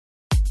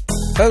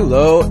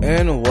Hello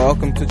and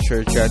welcome to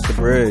Church at the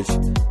Bridge.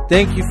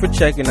 Thank you for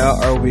checking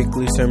out our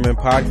weekly sermon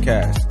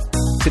podcast.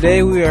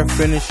 Today we are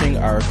finishing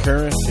our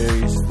current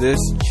series, This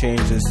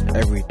Changes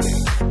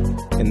Everything.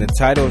 And the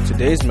title of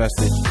today's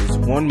message is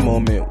One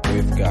Moment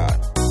with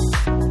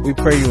God. We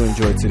pray you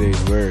enjoy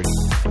today's word.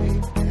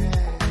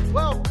 Amen.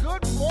 Well,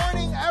 good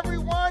morning,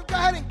 everyone. Go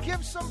ahead and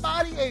give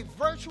somebody a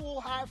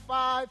virtual high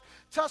five.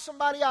 Tell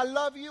somebody I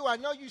love you. I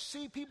know you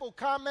see people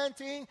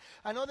commenting.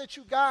 I know that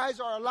you guys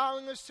are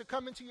allowing us to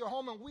come into your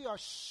home, and we are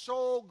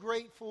so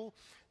grateful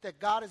that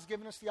God has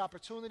given us the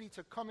opportunity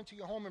to come into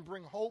your home and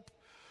bring hope,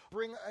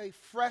 bring a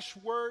fresh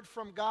word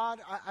from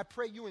God. I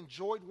pray you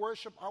enjoyed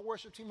worship. Our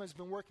worship team has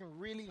been working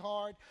really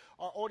hard.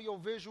 Our audio,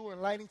 visual,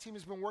 and lighting team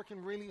has been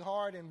working really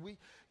hard, and we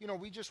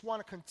just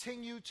want to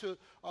continue to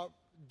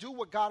do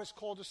what God has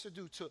called us to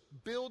do, to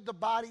build the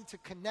body, to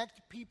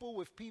connect people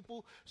with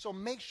people. So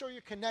make sure you're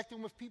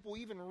connecting with people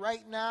even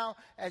right now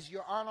as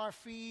you're on our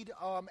feed,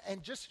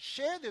 and just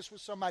share this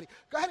with somebody.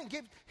 Go ahead and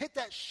hit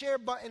that share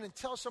button and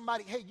tell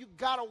somebody, hey, you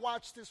got to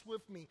watch this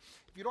with me.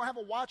 If you don't have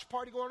a watch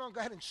party going on, go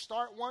ahead and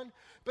start one.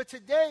 But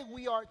today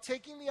we are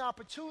taking the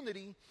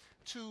opportunity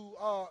to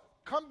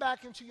come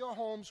back into your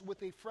homes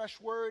with a fresh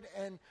word,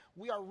 and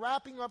we are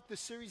wrapping up the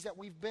series that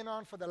we've been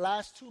on for the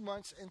last 2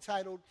 months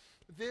entitled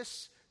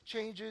This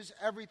Changes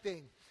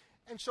Everything.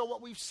 And so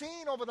what we've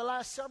seen over the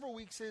last several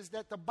weeks is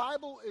that the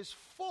Bible is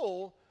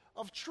full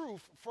of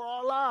truth for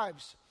our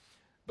lives.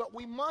 But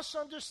we must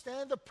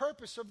understand the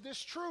purpose of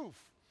this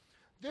truth.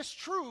 This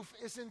truth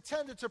is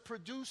intended to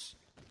produce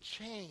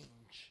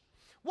change.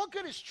 What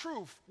good is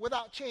truth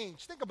without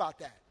change? Think about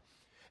that.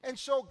 And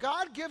so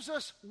God gives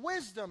us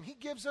wisdom. He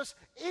gives us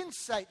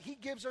insight. He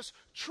gives us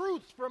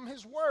truth from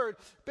His Word.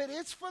 But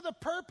it's for the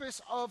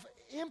purpose of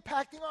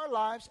impacting our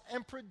lives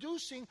and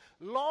producing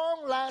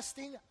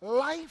long-lasting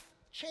life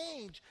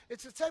change.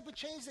 It's the type of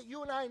change that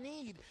you and I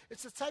need.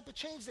 It's the type of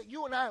change that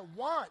you and I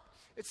want.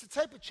 It's the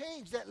type of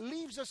change that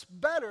leaves us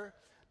better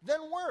than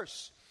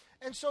worse.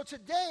 And so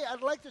today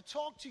I'd like to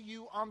talk to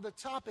you on the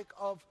topic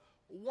of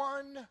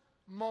one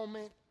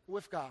moment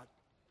with God.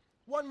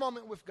 One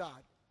moment with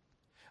God.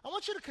 I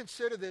want you to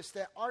consider this,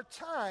 that our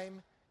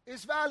time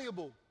is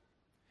valuable.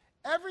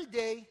 Every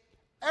day,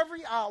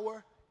 every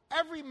hour,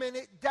 every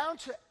minute, down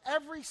to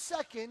every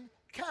second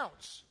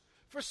counts.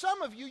 For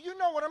some of you, you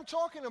know what I'm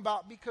talking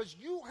about because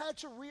you had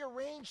to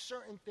rearrange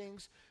certain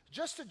things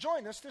just to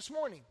join us this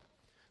morning.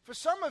 For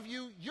some of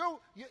you,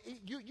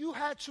 you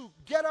had to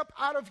get up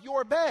out of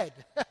your bed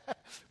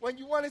when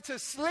you wanted to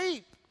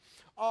sleep.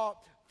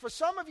 For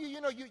some of you,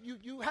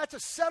 you had to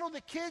settle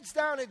the kids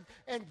down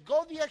and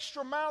go the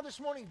extra mile this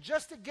morning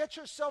just to get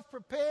yourself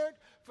prepared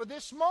for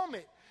this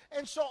moment.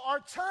 And so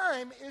our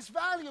time is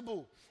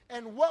valuable,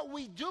 and what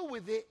we do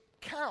with it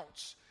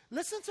counts.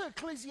 Listen to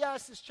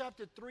Ecclesiastes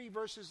chapter 3,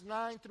 verses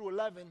 9 through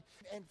 11,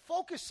 and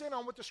focus in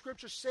on what the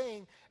Scripture's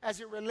saying as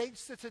it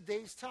relates to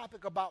today's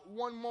topic about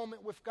one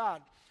moment with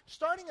God.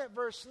 Starting at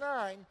verse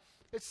 9,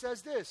 it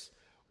says this: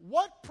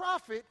 "What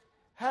profit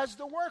has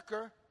the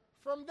worker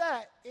from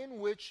that in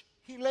which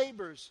he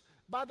labors?"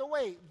 By the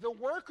way, the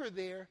worker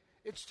there,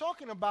 it's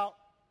talking about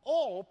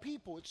all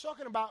people. It's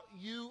talking about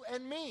you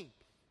and me.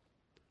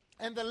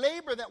 And the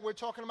labor that we're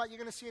talking about, you're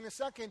going to see in a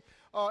second,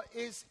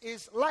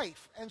 is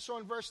life. And so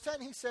in verse 10,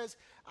 he says,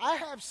 "I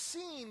have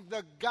seen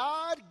the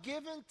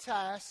God-given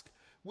task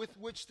with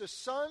which the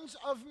sons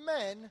of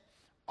men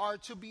are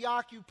to be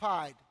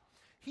occupied.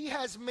 He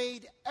has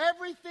made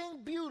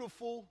everything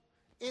beautiful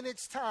in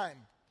its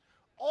time.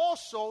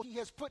 Also, He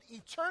has put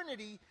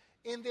eternity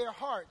in their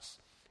hearts,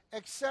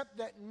 except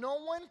that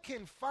no one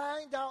can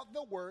find out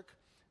the work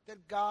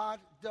that God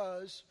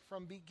does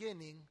from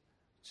beginning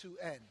to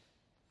end."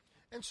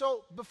 And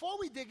so before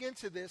we dig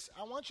into this,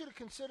 I want you to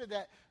consider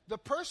that the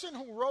person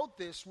who wrote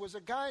this was a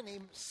guy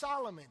named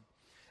Solomon.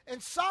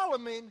 And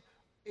Solomon,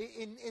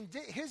 in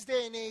his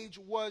day and age,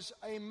 was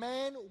a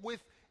man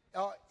with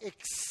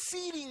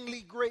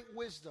exceedingly great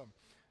wisdom.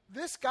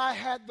 This guy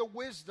had the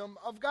wisdom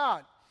of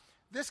God.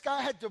 This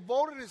guy had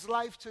devoted his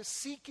life to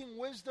seeking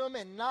wisdom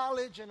and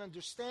knowledge and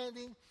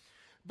understanding.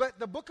 But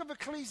the book of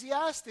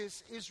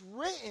Ecclesiastes is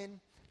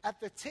written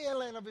at the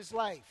tail end of his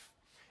life.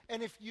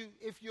 And if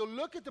you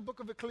look at the book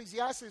of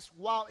Ecclesiastes,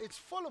 while it's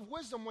full of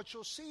wisdom, what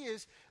you'll see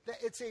is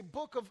that it's a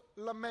book of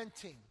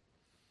lamenting.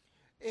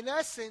 In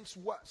essence,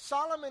 what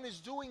Solomon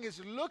is doing is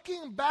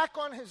looking back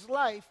on his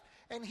life,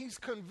 and he's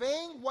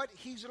conveying what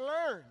he's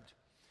learned.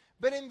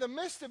 But in the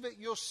midst of it,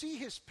 you'll see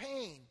his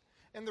pain.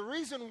 And the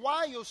reason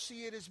why you'll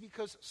see it is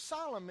because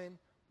Solomon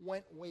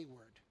went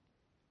wayward.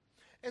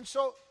 And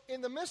so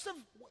in the midst of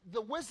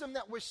the wisdom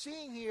that we're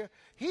seeing here,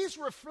 he's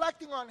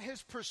reflecting on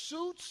his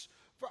pursuits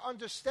for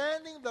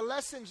understanding, the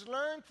lessons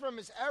learned from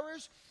his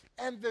errors,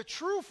 and the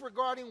truth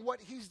regarding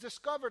what he's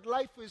discovered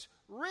life is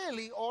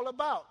really all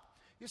about.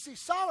 You see,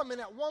 Solomon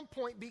at one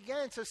point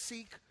began to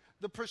seek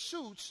the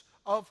pursuits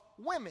of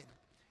women.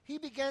 He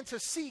began to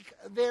seek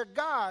their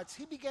gods.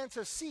 He began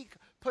to seek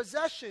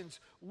possessions.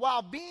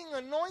 While being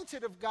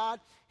anointed of God,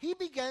 he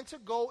began to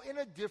go in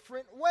a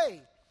different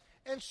way.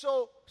 And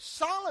so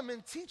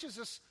Solomon teaches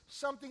us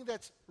something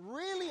that's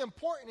really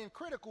important and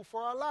critical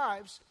for our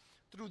lives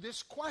through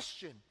this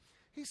question.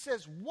 He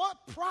says,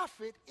 what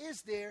profit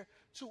is there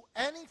to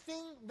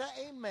anything that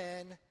a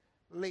man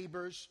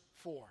labors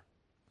for?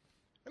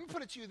 Let me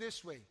put it to you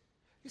this way.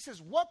 He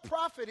says, what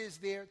profit is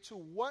there to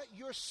what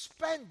you're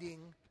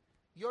spending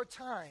your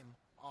time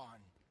on?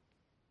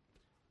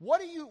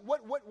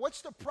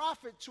 What's the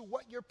profit to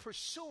what you're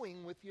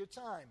pursuing with your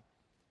time?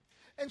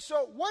 And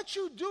so what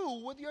you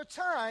do with your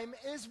time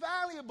is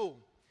valuable.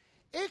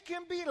 It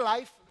can be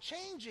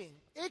life-changing.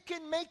 It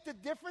can make the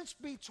difference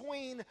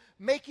between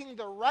making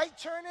the right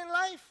turn in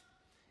life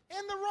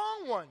and the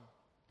wrong one.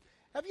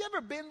 Have you ever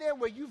been there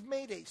where you've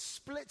made a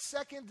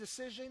split-second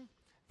decision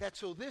that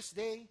till this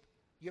day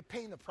you're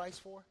paying the price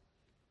for?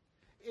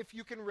 If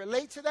you can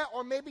relate to that,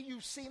 or maybe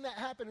you've seen that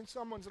happen in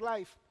someone's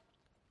life,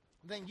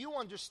 then you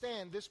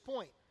understand this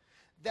point,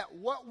 that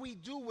what we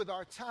do with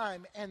our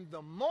time and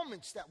the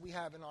moments that we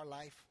have in our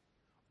life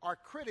are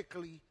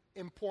critically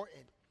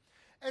important.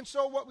 And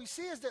so what we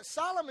see is that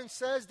Solomon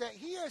says that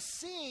he has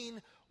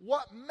seen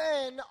what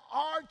men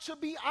are to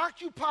be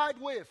occupied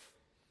with.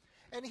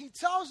 And he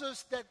tells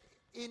us that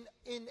in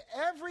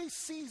every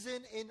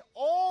season, in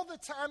all the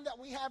time that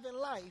we have in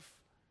life,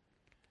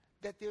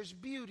 that there's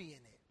beauty in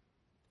it.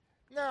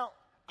 Now,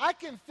 I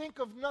can think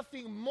of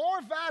nothing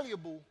more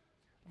valuable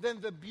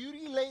than the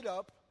beauty laid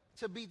up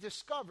to be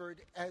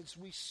discovered as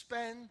we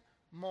spend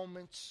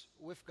moments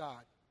with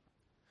God.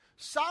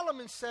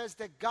 Solomon says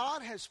that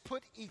God has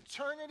put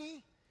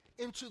eternity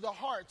into the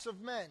hearts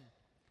of men.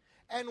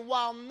 And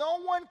while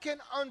no one can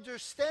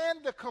understand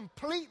the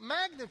complete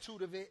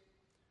magnitude of it,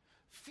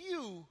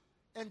 few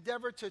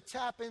endeavor to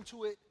tap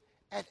into it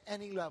at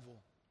any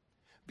level.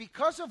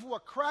 Because of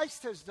what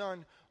Christ has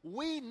done,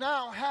 we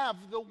now have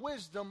the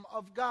wisdom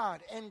of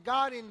God. And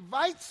God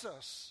invites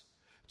us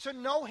to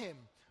know him,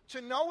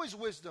 to know his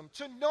wisdom,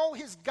 to know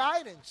his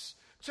guidance,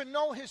 to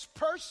know his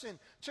person,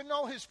 to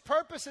know his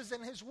purposes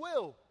and his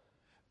will.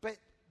 But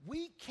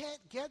we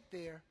can't get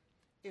there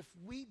if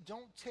we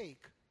don't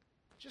take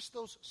just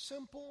those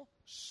simple,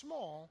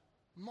 small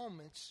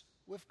moments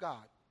with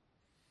God.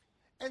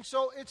 And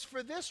so it's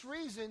for this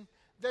reason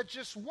that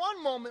just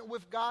one moment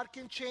with God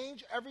can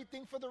change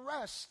everything for the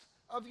rest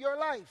of your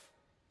life.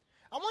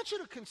 I want you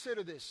to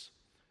consider this.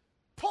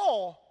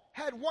 Paul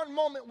had one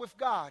moment with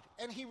God,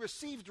 and he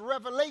received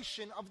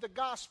revelation of the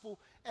gospel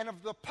and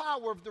of the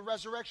power of the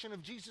resurrection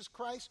of Jesus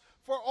Christ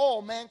for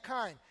all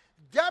mankind.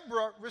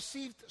 Deborah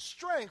received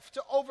strength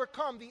to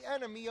overcome the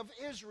enemy of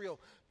Israel.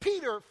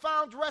 Peter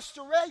found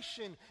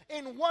restoration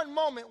in one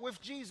moment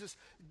with Jesus.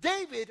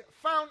 David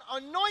found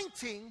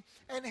anointing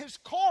and his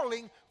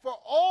calling for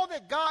all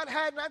that God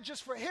had, not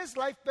just for his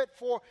life, but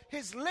for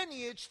his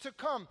lineage to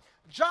come.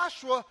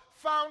 Joshua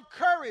found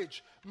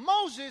courage.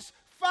 Moses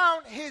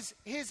found his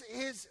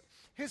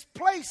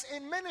place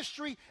in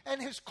ministry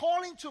and his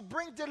calling to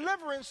bring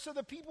deliverance to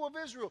the people of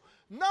Israel.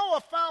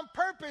 Noah found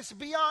purpose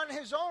beyond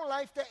his own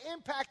life that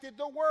impacted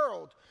the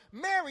world.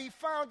 Mary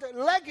found a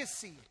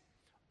legacy,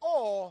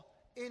 all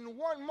in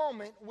one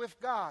moment with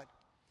God.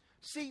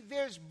 See,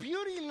 there's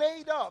beauty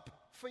laid up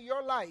for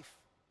your life,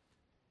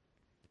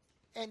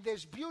 and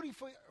there's beauty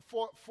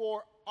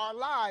for our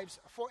lives,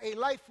 for a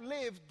life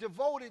lived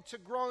devoted to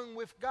growing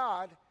with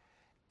God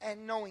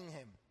and knowing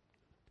him.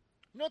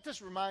 You know what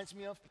this reminds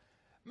me of?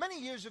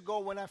 Many years ago,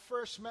 when I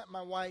first met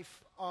my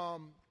wife,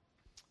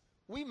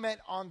 we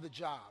met on the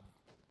job.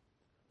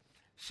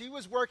 She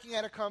was working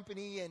at a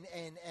company,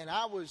 and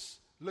I was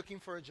looking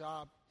for a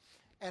job.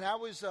 And I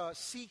was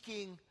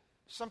seeking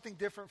something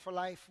different for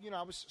life. You know,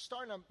 I was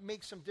starting to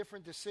make some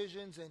different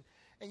decisions.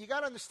 And you got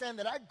to understand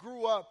that I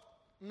grew up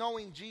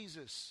knowing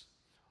Jesus.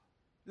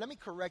 Let me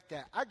correct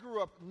that. I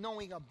grew up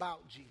knowing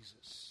about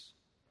Jesus.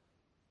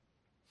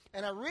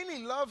 And I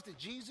really loved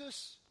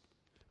Jesus.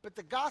 But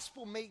the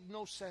gospel made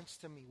no sense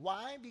to me.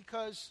 Why?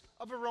 Because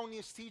of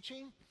erroneous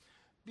teaching,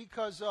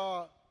 because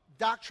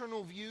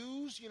doctrinal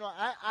views. You know,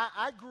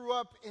 I grew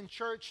up in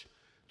church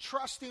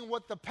trusting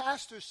what the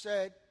pastor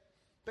said,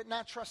 but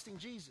not trusting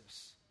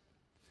Jesus.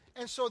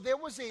 And so there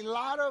was a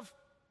lot of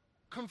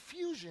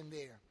confusion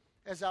there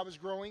as I was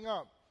growing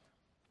up.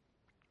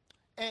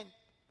 And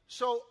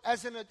so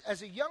as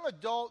a young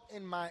adult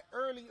in my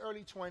early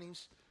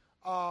 20s,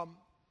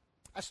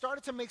 I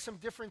started to make some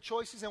different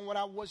choices, and what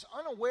I was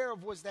unaware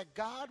of was that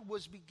God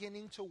was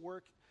beginning to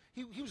work.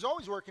 He was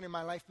always working in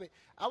my life, but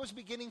I was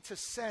beginning to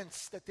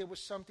sense that there was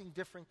something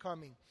different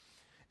coming.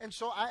 And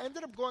so I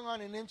ended up going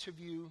on an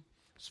interview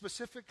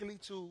specifically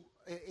to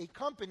a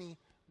company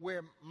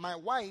where my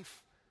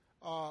wife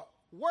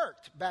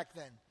worked back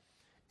then.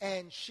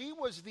 And she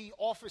was the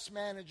office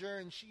manager,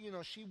 and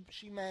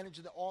she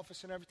managed the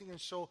office and everything.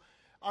 And so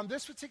on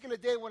this particular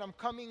day when I'm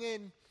coming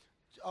in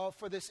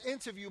for this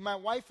interview, my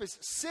wife is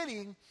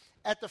sitting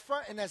at the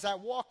front, and as I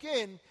walk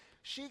in,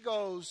 she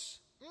goes,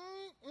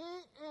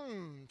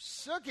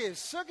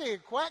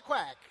 sucky, quack,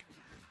 quack.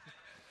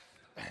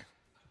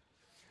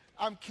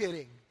 I'm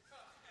kidding.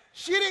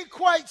 She didn't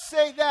quite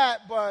say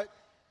that, but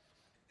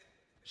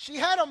she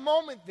had a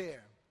moment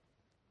there.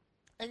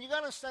 And you got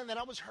to understand that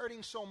I was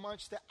hurting so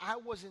much that I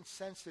wasn't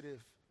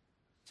sensitive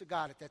to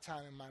God at that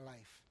time in my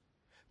life.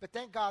 But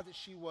thank God that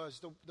she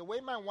was. The way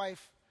my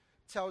wife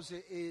tells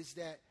it is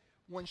that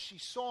when she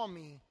saw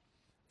me,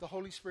 the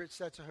Holy Spirit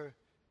said to her,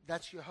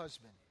 "That's your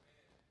husband."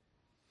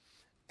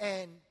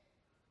 And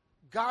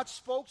God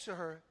spoke to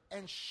her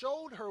and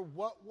showed her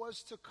what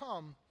was to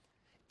come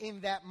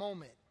in that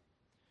moment.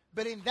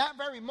 But in that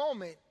very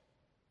moment,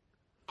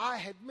 I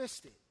had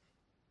missed it.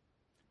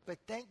 But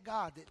thank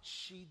God that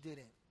she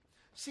didn't.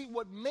 See,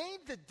 what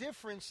made the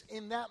difference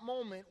in that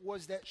moment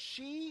was that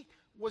she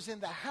was in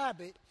the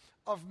habit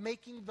of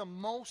making the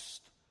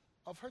most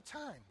of her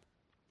time.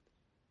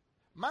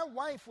 My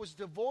wife was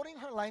devoting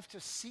her life to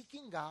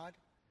seeking God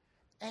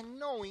and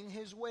knowing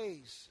His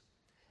ways.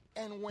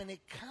 And when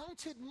it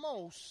counted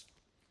most,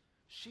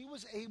 she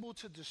was able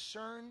to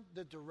discern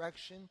the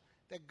direction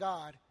that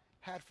God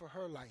had for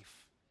her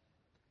life,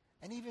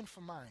 and even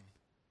for mine.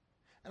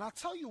 And I'll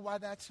tell you why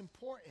that's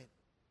important.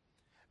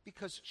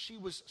 Because she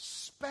was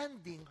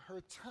spending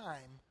her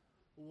time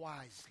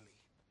wisely.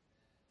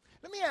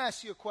 Let me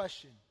ask you a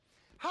question.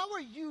 How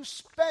are you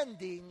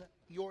spending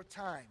your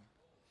time?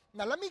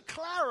 Now, let me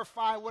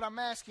clarify what I'm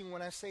asking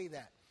when I say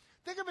that.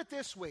 Think of it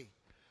this way.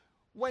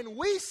 When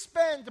we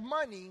spend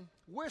money,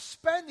 we're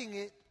spending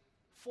it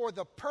for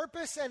the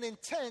purpose and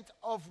intent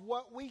of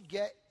what we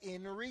get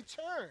in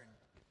return.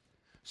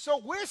 So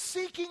we're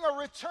seeking a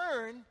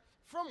return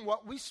from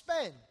what we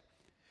spend.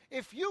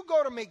 If you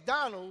go to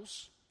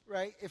McDonald's,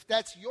 right, if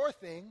that's your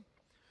thing,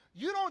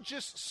 you don't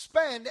just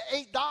spend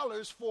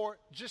 $8 for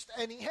just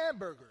any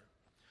hamburger.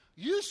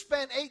 You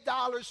spend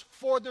 $8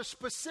 for the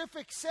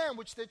specific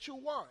sandwich that you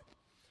want,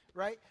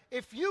 right?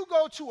 If you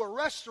go to a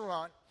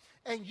restaurant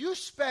and you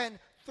spend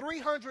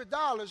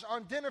 $300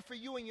 on dinner for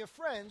you and your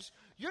friends,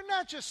 you're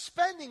not just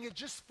spending it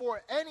just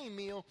for any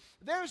meal.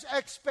 There's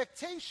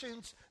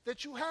expectations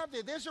that you have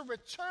there. There's a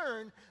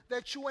return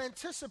that you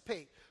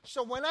anticipate.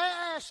 So when I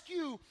ask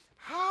you,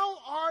 how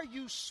are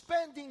you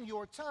spending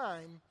your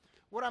time?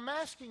 What I'm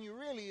asking you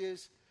really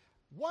is,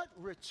 what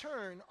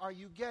return are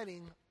you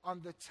getting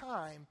on the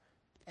time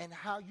and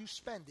how you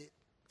spend it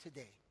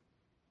today?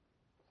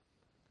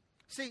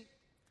 See,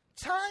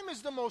 time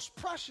is the most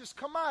precious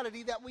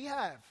commodity that we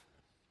have.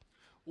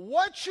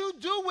 What you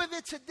do with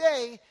it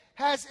today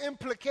has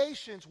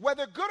implications,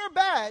 whether good or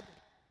bad,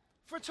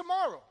 for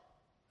tomorrow.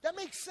 That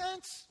makes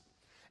sense?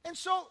 And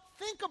so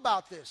think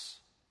about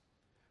this.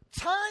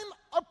 Time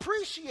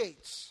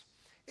appreciates.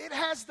 It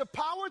has the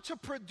power to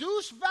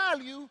produce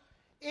value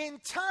in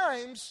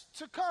times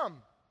to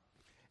come.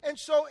 And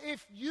so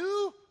if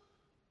you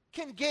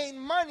can gain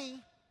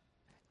money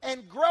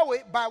and grow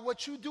it by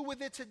what you do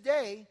with it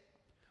today,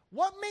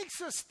 what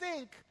makes us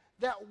think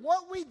that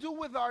what we do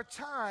with our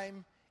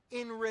time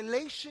in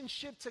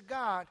relationship to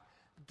God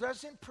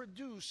doesn't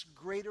produce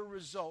greater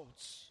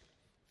results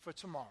for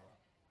tomorrow?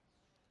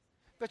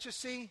 But you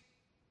see,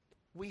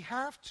 we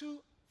have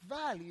to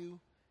value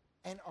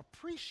and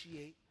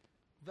appreciate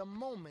the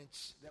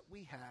moments that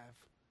we have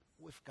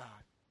with God.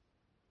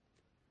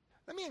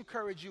 Let me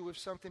encourage you with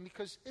something,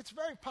 because it's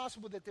very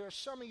possible that there are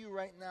some of you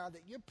right now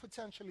that you're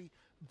potentially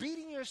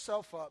beating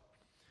yourself up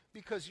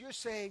because you're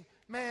saying,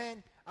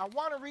 man, I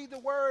want to read the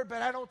word,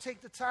 but I don't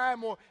take the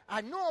time, or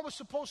I know I was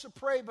supposed to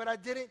pray, but I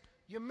didn't.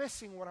 You're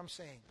missing what I'm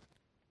saying.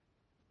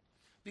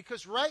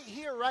 Because right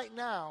here, right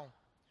now,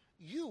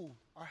 you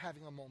are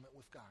having a moment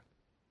with God.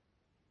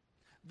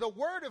 The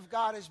Word of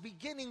God is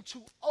beginning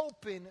to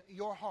open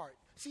your heart.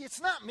 See,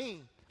 it's not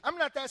me. I'm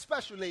not that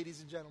special,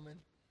 ladies and gentlemen.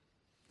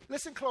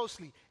 Listen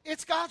closely.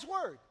 It's God's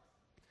Word.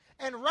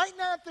 And right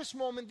now at this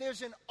moment,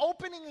 there's an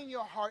opening in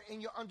your heart,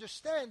 in your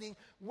understanding,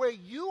 where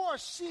you are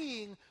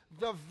seeing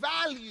the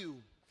value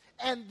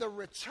and the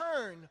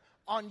return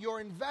on your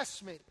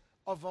investment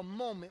of a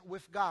moment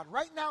with God.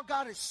 Right now,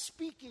 God is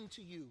speaking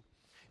to you.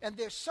 And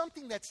there's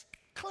something that's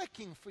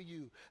clicking for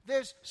you.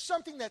 There's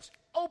something that's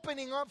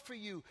opening up for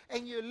you.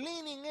 And you're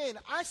leaning in.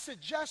 I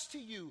suggest to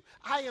you,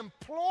 I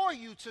implore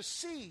you to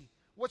see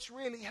what's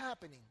really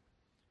happening.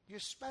 You're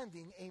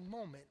spending a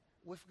moment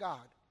with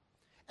God.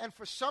 And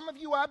for some of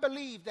you, I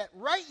believe that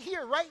right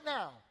here, right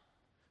now,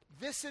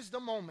 this is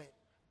the moment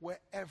where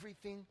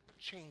everything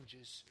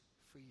changes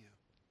for you.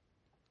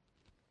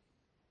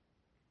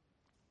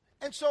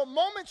 And so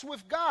moments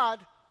with God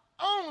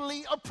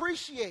only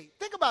appreciate.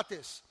 Think about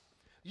this.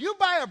 You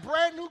buy a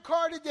brand new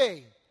car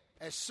today.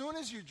 As soon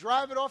as you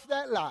drive it off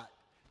that lot,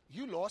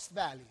 you lost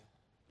value.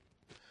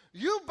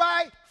 You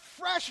buy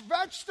fresh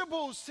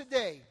vegetables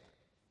today.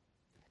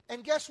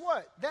 And guess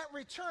what? That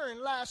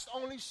return lasts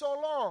only so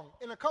long.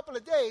 In a couple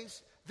of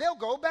days, they'll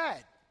go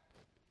bad.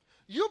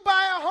 You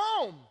buy a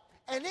home,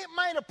 and it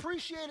might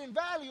appreciate in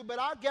value, but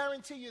I'll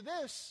guarantee you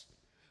this.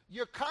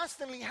 You're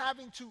constantly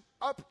having to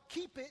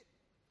upkeep it.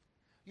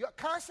 You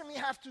constantly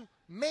have to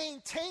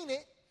maintain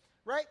it,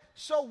 right?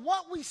 So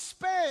what we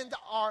spend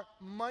our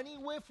money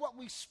with, what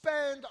we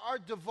spend our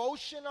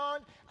devotion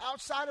on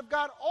outside of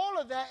God, all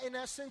of that, in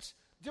essence,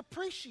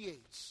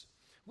 depreciates.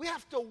 We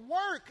have to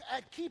work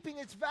at keeping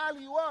its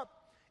value up,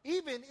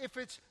 even if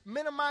it's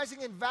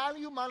minimizing in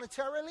value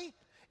monetarily.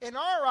 in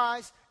our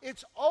eyes,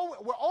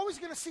 we're always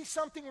going to see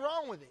something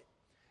wrong with it.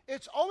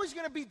 It's always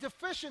going to be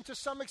deficient to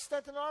some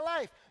extent in our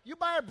life. You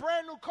buy a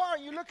brand new car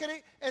and you look at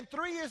it, and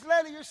 3 years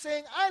later you're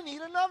saying, I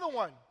need another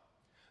one.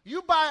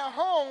 You buy a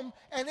home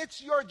and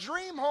it's your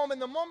dream home,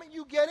 and the moment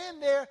you get in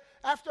there,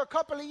 after a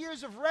couple of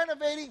years of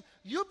renovating,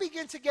 you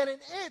begin to get an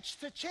itch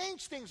to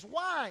change things.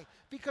 Why?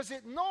 Because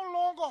it no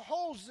longer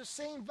holds the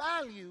same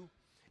value.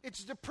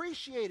 It's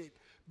depreciated.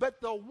 But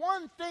the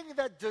one thing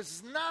that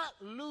does not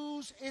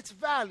lose its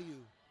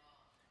value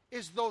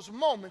is those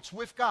moments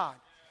with God.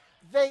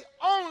 They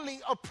only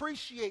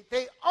appreciate.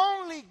 They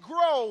only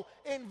grow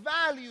in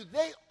value.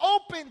 They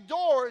open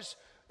doors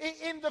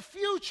in the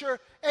future.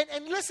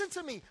 And listen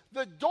to me.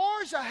 The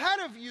doors ahead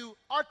of you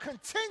are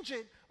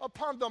contingent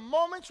upon the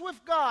moments with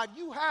God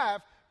you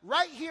have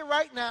right here,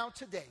 right now,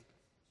 today.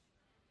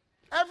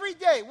 Every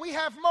day we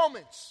have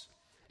moments.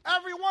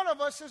 Every one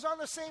of us is on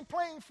the same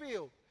playing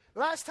field.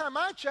 Last time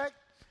I checked,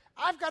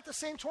 I've got the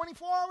same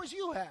 24 hours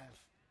you have.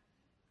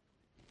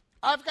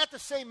 I've got the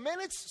same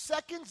minutes,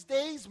 seconds,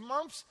 days,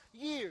 months,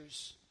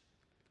 years.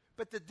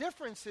 But the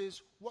difference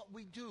is what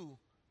we do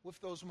with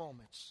those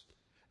moments.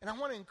 And I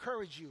want to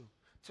encourage you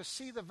to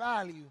see the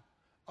value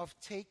of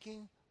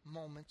taking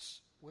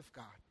moments with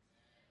God.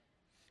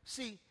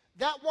 See,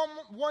 that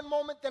one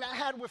moment that I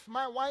had with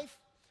my wife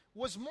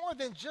was more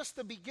than just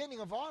the beginning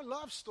of our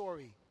love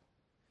story.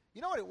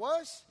 You know what it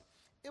was?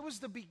 It was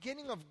the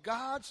beginning of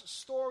God's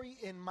story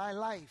in my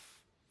life.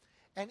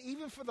 And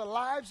even for the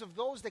lives of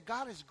those that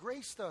God has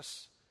graced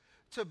us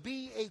to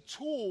be a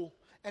tool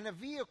and a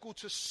vehicle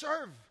to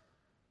serve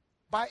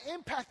by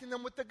impacting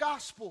them with the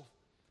gospel,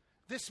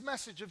 this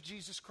message of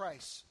Jesus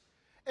Christ.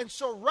 And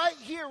so right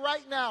here,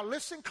 right now,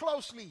 listen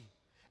closely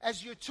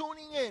as you're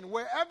tuning in,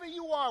 wherever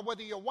you are,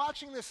 whether you're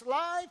watching this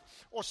live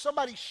or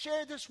somebody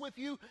shared this with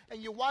you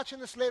and you're watching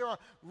this later on.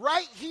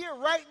 Right here,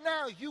 right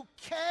now, you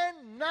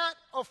cannot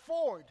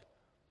afford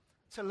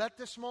to let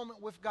this moment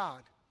with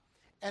God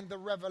and the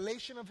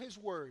revelation of His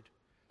Word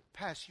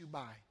pass you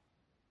by.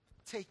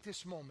 Take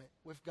this moment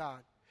with God.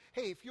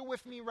 Hey, if you're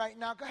with me right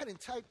now, go ahead and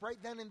type right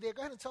then and there.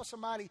 Go ahead and tell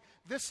somebody,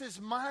 this is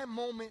my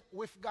moment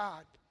with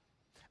God.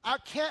 I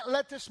can't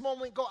let this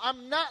moment go.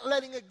 I'm not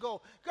letting it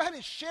go. Go ahead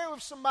and share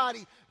with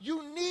somebody.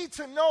 You need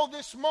to know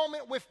this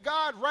moment with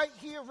God right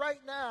here, right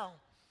now.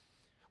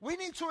 We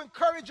need to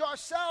encourage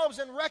ourselves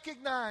and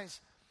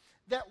recognize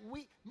that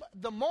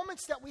the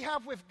moments that we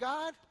have with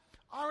God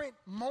aren't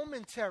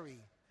momentary.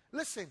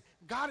 Listen,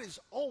 God is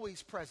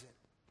always present,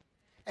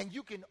 and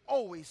you can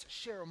always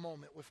share a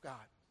moment with God.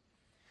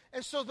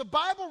 And so the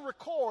Bible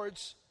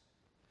records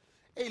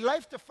a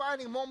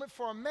life-defining moment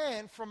for a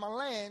man from a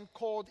land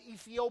called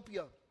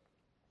Ethiopia.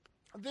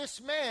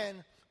 This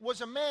man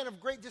was a man of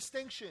great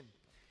distinction.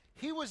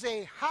 He was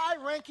a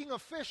high-ranking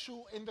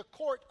official in the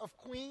court of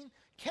Queen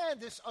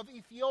Candace of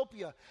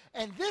Ethiopia.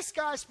 And this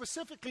guy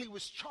specifically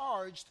was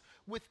charged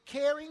with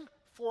caring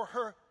for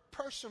her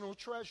personal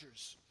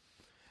treasures.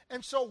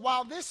 And so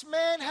while this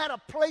man had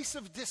a place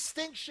of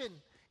distinction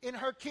in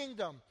her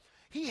kingdom,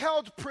 he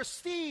held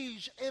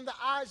prestige in the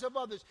eyes of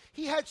others.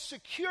 He had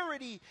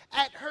security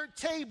at her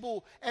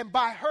table and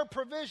by her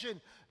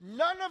provision.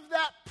 None of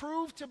that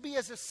proved to be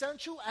as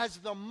essential as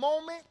the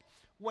moment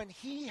when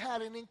he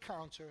had an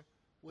encounter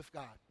with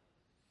God.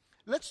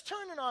 Let's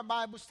turn in our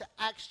Bibles to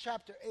Acts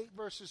chapter 8,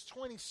 verses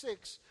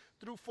 26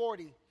 through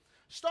 40.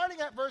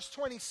 Starting at verse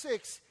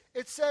 26,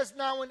 it says,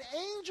 Now an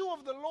angel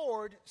of the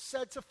Lord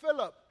said to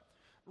Philip,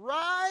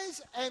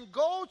 Rise and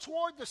go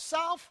toward the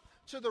south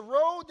to the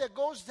road that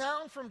goes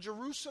down from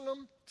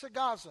Jerusalem to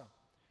Gaza.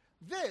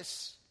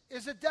 This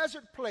is a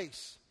desert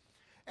place.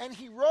 And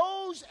he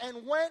rose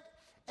and went,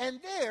 and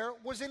there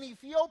was an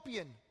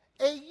Ethiopian,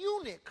 a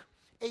eunuch,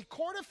 a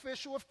court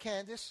official of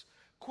Candace,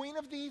 queen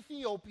of the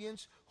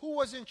Ethiopians, who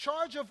was in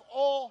charge of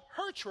all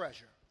her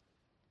treasure.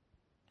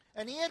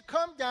 And he had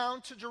come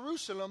down to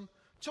Jerusalem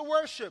to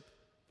worship.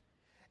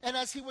 And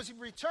as he was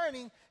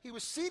returning, he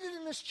was seated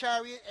in his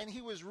chariot, and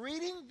he was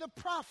reading the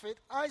prophet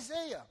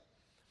Isaiah.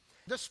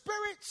 The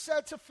Spirit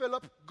said to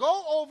Philip,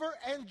 Go over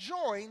and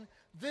join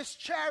this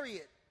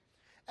chariot.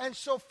 And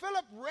so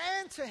Philip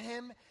ran to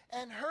him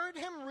and heard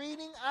him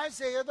reading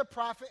Isaiah the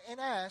prophet and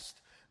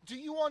asked, Do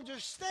you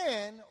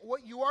understand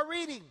what you are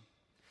reading?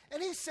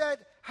 And he said,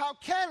 How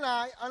can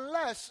I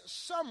unless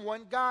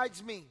someone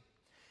guides me?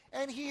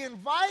 And he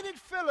invited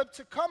Philip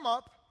to come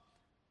up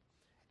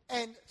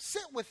and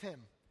sit with him.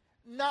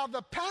 Now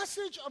the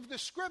passage of the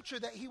scripture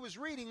that he was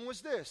reading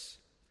was this: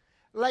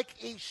 Like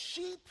a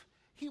sheep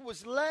he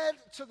was led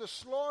to the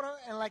slaughter,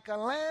 and like a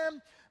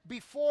lamb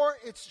before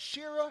its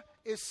shearer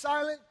is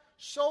silent,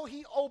 so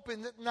he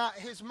opened not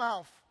his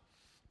mouth.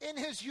 In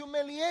his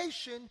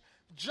humiliation,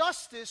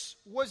 justice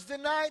was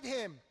denied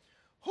him.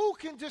 Who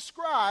can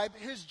describe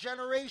his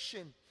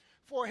generation?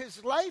 For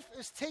his life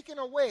is taken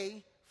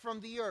away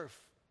from the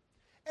earth.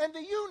 And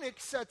the eunuch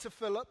said to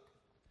Philip,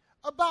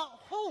 About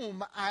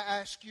whom, I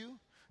ask you,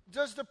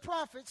 does the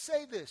prophet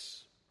say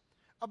this?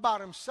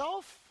 About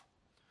himself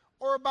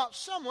or about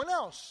someone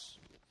else?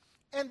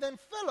 And then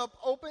Philip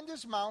opened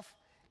his mouth,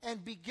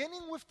 and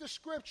beginning with the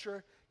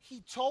scripture, he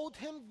told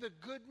him the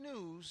good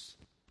news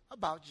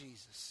about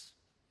Jesus.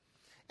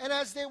 And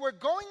as they were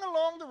going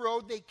along the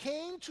road, they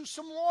came to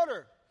some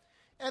water.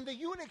 And the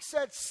eunuch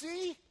said,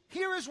 "See,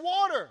 here is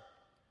water.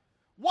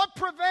 What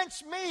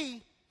prevents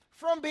me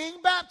from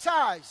being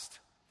baptized?"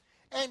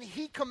 And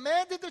he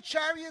commanded the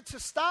chariot to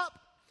stop,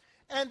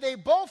 and they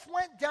both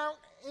went down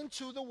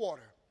into the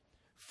water,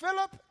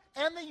 Philip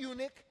and the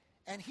eunuch,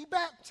 and he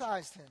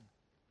baptized him.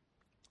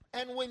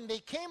 And when they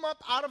came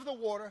up out of the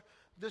water,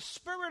 the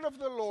Spirit of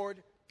the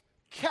Lord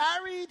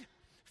carried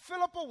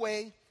Philip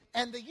away,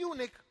 and the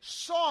eunuch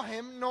saw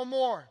him no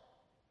more,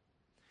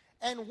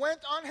 and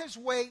went on his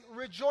way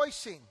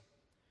rejoicing.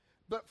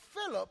 But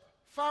Philip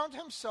found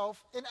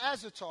himself in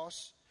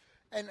Azotus,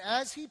 and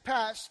as he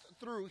passed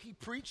through, he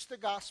preached the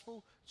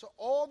gospel to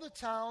all the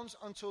towns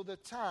until the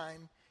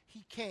time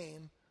he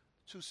came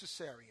to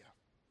Caesarea.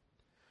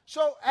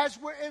 So as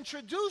we're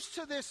introduced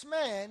to this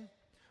man,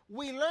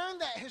 we learn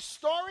that his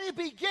story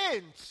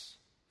begins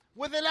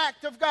with an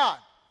act of God.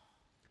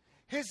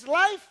 His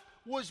life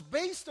was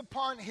based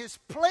upon his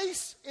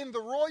place in the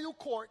royal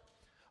court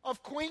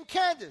of Queen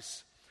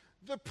Candace,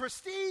 the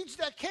prestige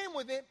that came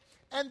with it,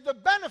 and the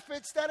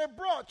benefits that it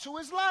brought to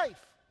his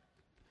life.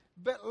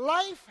 But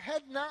life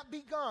had not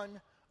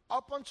begun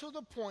up until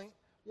the point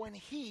when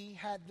he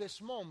had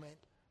this moment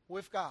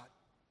with God.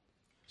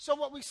 So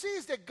what we see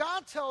is that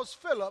God tells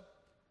Philip,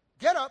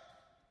 "Get up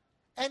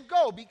and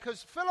go,"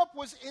 because Philip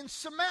was in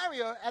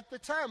Samaria at the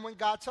time when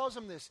God tells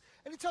him this.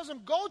 And he tells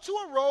him, "Go to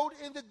a road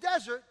in the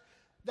desert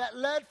that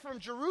led from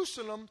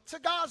Jerusalem to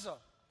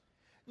Gaza."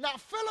 Now,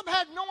 Philip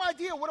had no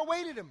idea what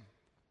awaited him.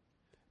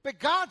 But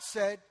God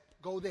said,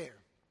 "Go there."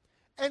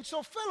 And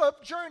so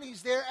Philip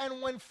journeys there,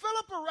 and when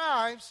Philip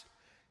arrives,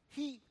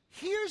 he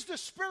hears the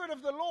Spirit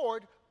of the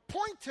Lord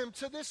point him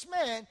to this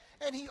man,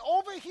 and he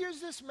overhears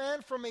this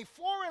man from a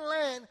foreign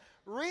land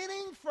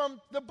reading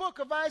from the book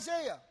of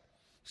Isaiah.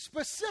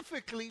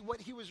 Specifically,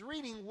 what he was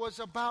reading was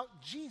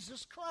about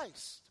Jesus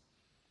Christ.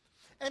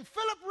 And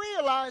Philip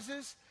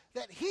realizes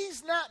that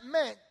he's not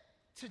meant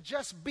to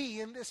just be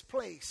in this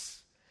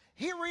place.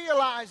 He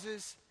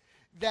realizes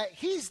that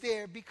he's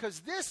there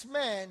because this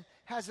man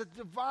has a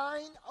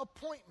divine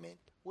appointment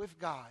with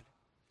God.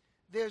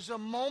 There's a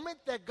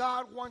moment that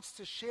God wants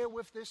to share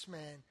with this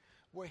man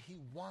where he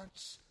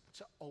wants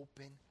to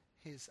open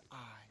his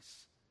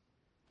eyes.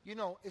 You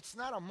know, it's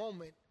not a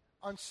moment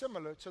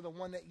unsimilar to the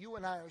one that you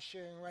and I are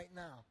sharing right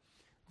now.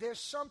 There's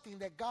something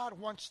that God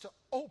wants to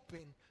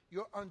open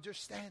your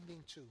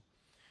understanding to.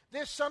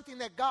 There's something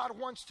that God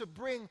wants to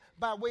bring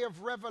by way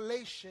of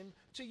revelation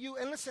to you.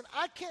 And listen,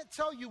 I can't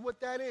tell you what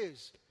that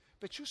is,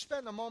 but you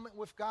spend a moment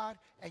with God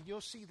and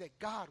you'll see that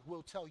God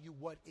will tell you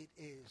what it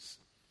is.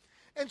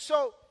 And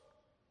so,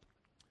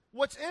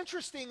 what's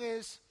interesting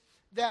is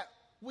that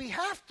we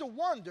have to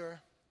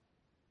wonder,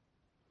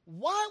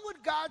 why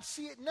would God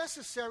see it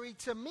necessary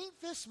to meet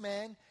this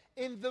man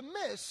in the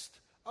midst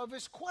of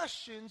his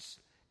questions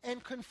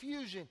and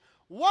confusion?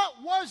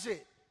 What was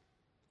it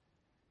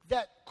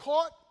that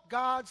caught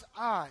God's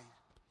eye?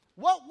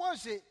 What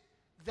was it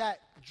that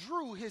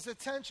drew his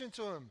attention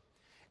to him?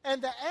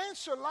 And the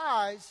answer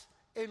lies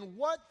in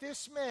what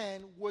this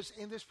man was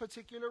in this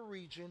particular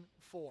region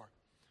for.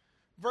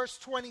 Verse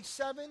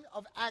 27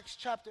 of Acts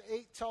chapter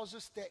 8 tells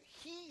us that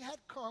he had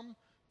come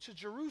to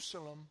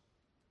Jerusalem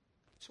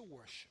to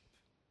worship.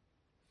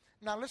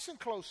 Now listen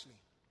closely.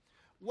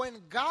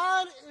 When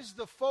God is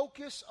the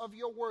focus of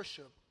your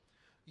worship,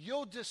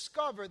 you'll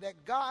discover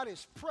that God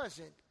is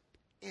present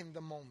in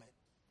the moment.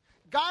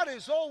 God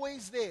is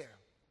always there.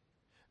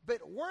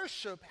 But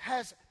worship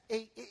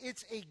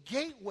it's a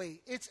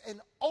gateway, it's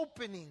an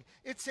opening,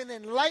 it's an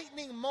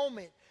enlightening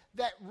moment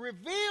that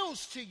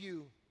reveals to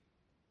you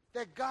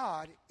that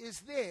God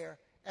is there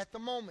at the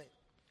moment.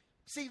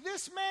 See,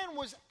 this man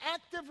was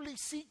actively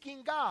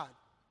seeking God.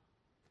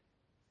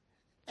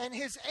 And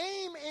his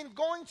aim in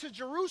going to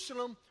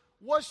Jerusalem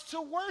was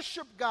to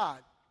worship God.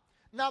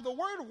 Now, the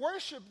word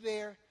worship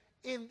there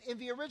in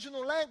the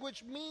original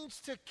language means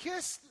to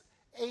kiss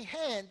the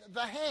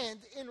hand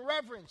in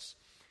reverence.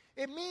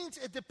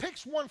 It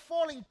depicts one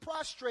falling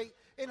prostrate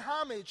in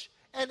homage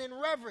and in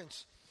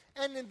reverence.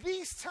 And in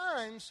these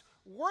times,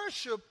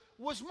 worship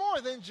was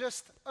more than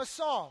just a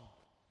song.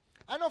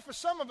 I know for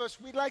some of us,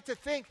 we'd like to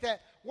think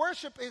that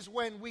worship is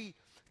when we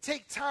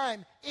take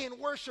time in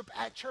worship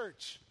at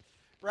church,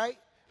 right?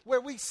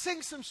 Where we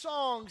sing some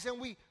songs and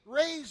we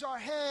raise our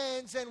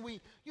hands and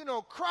we,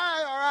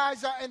 cry our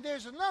eyes out, and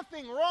there's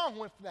nothing wrong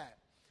with that.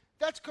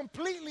 That's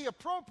completely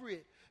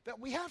appropriate. But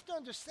we have to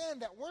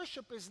understand that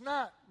worship is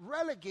not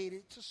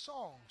relegated to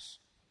songs.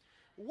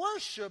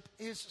 Worship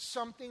is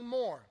something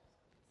more.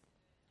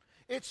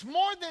 It's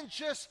more than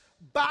just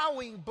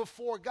bowing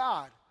before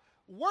God.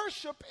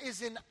 Worship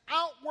is an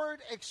outward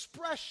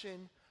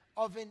expression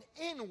of an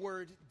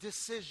inward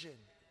decision.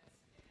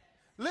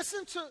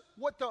 Listen to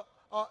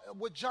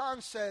what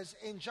John says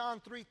in John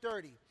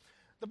 3:30.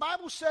 The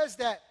Bible says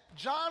that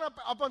John,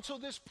 up until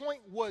this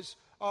point, was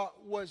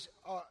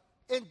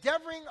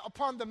endeavoring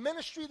upon the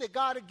ministry that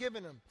God had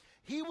given him.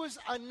 He was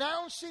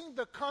announcing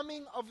the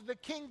coming of the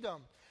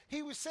kingdom.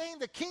 he was saying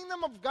the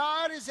kingdom of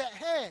God is at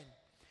hand.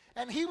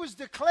 And he was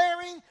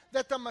declaring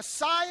that the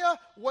Messiah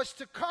was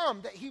to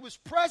come, that he was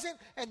present,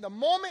 and the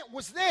moment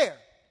was there.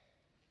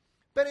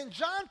 But in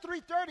John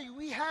 3:30,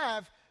 we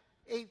have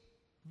a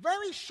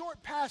very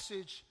short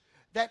passage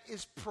that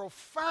is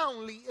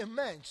profoundly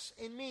immense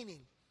in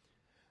meaning.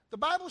 The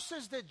Bible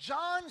says that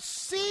John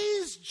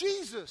sees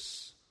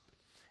Jesus,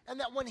 and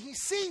that when he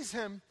sees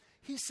him,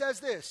 he says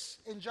this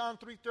in John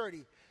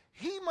 3:30,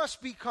 he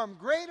must become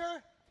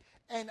greater,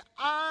 and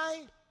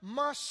I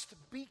must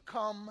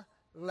become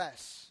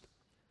less.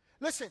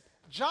 Listen,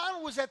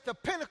 John was at the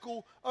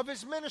pinnacle of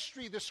his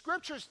ministry. The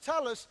scriptures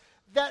tell us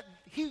that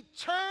he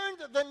turned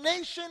the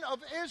nation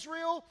of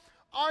Israel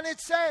on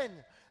its end,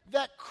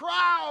 that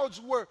crowds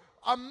were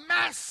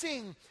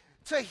amassing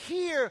to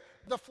hear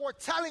the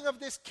foretelling of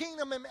this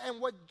kingdom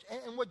and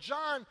what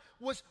John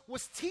was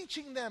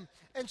teaching them.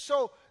 And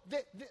so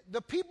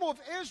the people of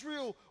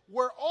Israel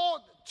were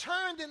all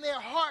turned in their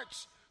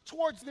hearts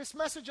towards this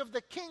message of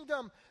the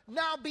kingdom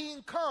now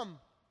being come.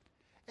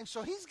 And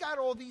so he's got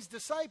all these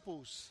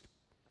disciples.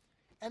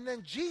 And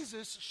then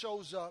Jesus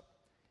shows up,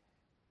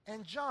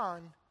 and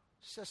John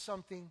says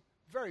something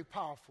very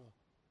powerful.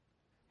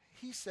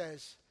 He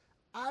says,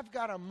 I've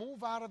got to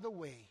move out of the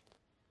way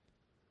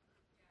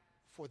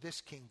for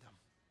this kingdom.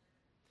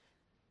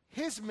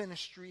 His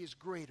ministry is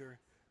greater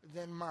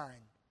than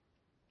mine.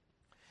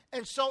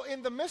 And so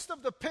in the midst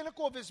of the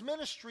pinnacle of his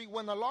ministry,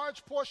 when a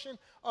large portion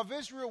of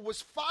Israel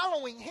was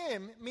following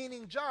him,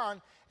 meaning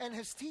John and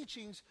his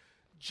teachings,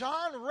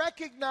 John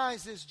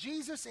recognizes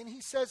Jesus and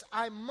he says,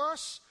 I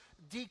must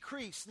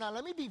decrease. Now,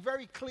 let me be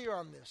very clear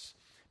on this,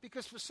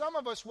 because for some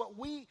of us, what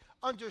we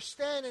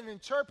understand and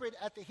interpret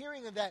at the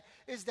hearing of that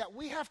is that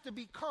we have to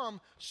become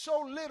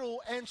so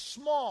little and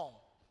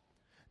small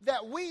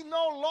that we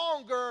no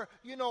longer,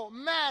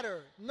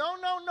 matter.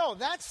 No.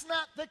 That's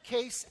not the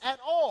case at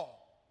all.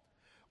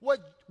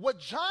 What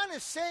John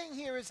is saying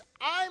here is,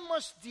 I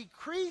must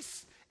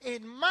decrease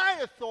in my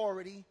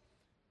authority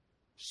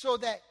so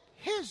that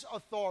his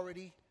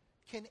authority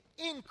can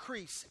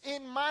increase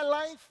in my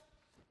life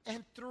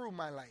and through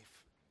my life.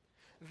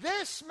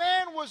 This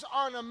man was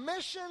on a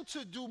mission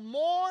to do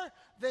more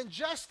than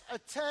just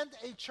attend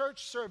a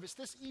church service,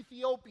 this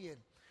Ethiopian.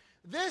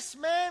 This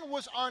man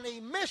was on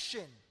a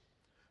mission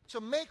to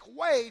make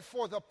way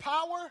for the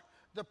power,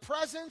 the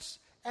presence,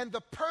 and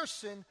the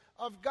person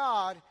of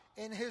God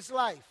in his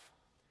life.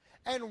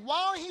 And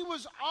while he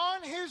was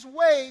on his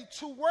way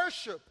to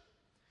worship,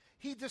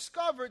 he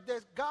discovered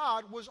that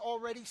God was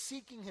already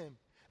seeking him.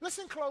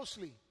 Listen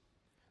closely.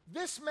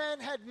 This man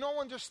had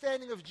no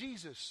understanding of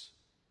Jesus,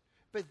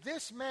 but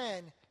this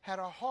man had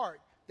a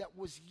heart that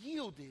was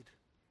yielded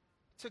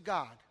to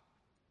God.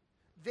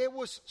 There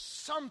was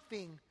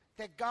something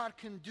that God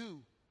can do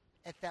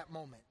at that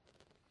moment.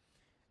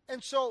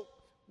 And so,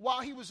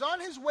 while he was on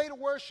his way to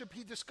worship,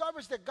 he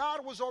discovers that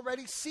God was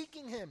already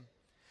seeking him.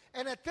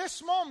 And at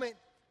this moment,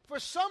 for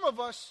some of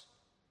us,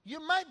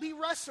 you might be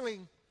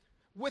wrestling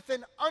with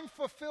an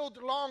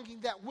unfulfilled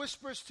longing that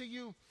whispers to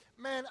you,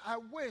 man, I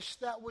wish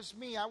that was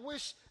me. I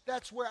wish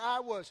that's where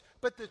I was.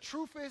 But the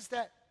truth is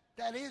that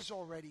is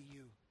already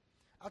you.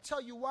 I'll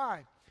tell you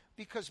why.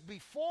 Because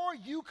before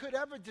you could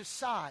ever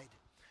decide,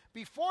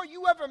 before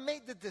you ever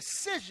made the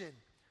decision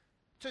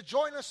to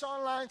join us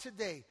online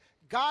today,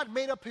 God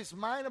made up his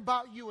mind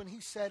about you and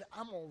he said,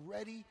 I'm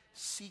already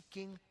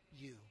seeking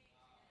you.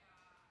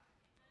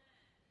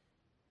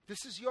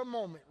 This is your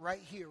moment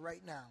right here,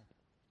 right now.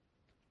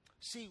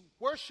 See,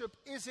 worship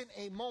isn't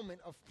a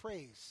moment of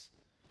praise.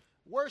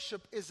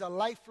 Worship is a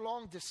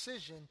lifelong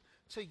decision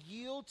to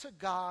yield to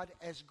God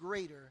as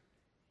greater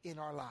in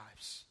our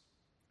lives.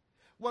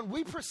 When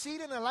we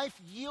proceed in a life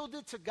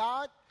yielded to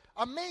God,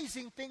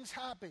 amazing things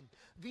happen.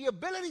 The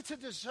ability to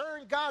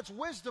discern God's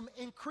wisdom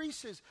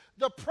increases.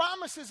 The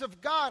promises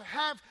of God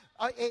have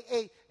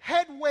a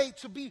headway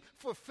to be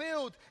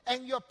fulfilled,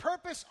 and your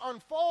purpose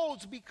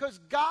unfolds because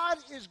God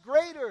is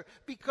greater,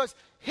 because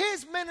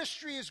his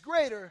ministry is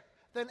greater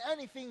than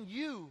anything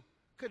you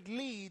could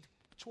lead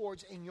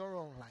towards in your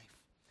own life.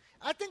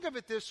 I think of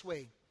it this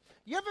way.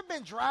 You ever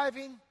been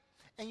driving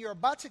and you're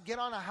about to get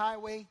on a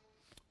highway,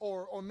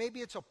 or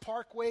maybe it's a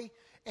parkway,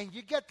 and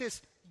you get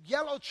this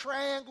yellow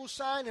triangle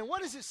sign, and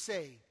what does it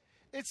say?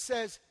 It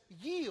says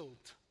yield.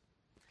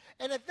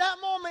 And at that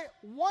moment,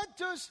 what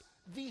does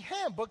the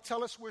handbook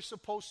tell us we're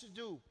supposed to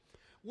do?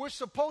 We're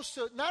supposed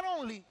to not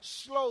only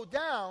slow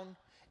down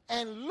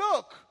and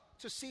look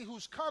to see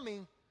who's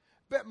coming,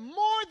 but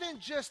more than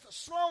just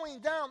slowing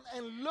down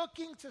and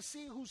looking to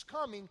see who's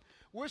coming,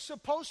 we're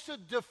supposed to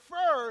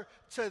defer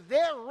to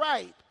their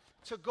right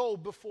to go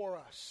before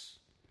us.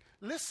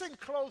 Listen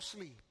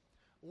closely.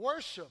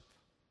 Worship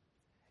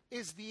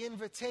is the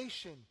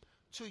invitation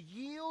to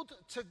yield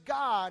to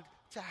God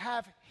to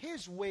have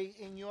his way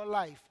in your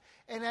life.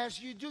 And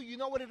as you do, you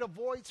know what it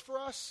avoids for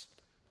us?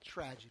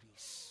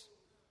 Tragedies.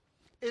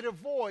 It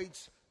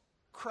avoids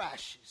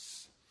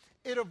crashes.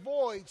 It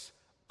avoids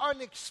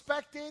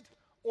unexpected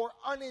or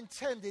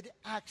unintended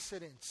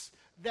accidents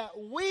that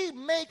we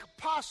make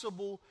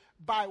possible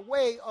by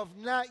way of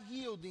not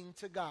yielding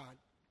to God.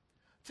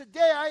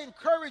 Today, I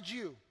encourage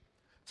you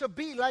to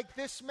be like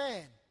this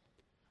man,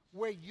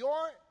 where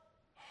your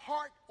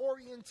heart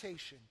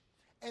orientation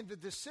and the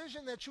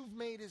decision that you've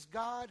made is,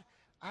 God,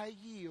 I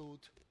yield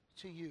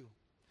to you.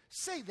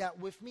 Say that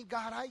with me.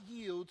 God, I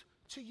yield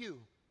to you.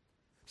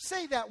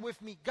 Say that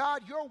with me.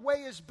 God, your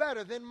way is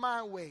better than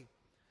my way.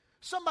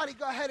 Somebody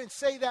go ahead and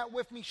say that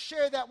with me.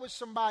 Share that with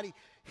somebody.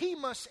 He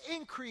must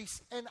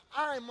increase and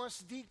I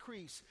must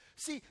decrease.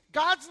 See,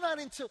 God's not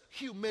into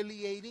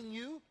humiliating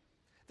you.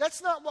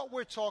 That's not what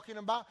we're talking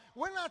about.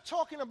 We're not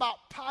talking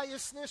about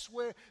piousness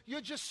where you're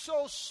just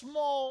so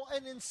small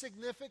and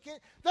insignificant.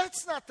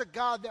 That's not the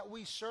God that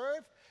we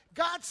serve.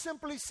 God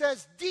simply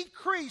says,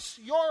 decrease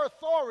your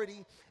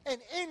authority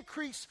and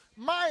increase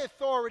my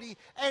authority,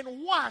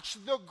 and watch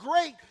the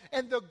great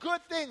and the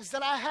good things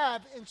that I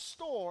have in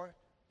store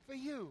for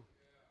you.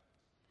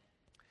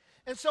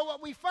 And so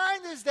what we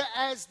find is that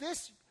as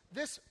this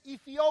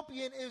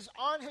Ethiopian is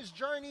on his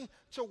journey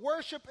to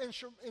worship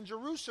in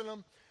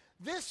Jerusalem,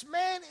 this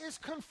man is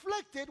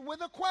conflicted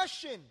with a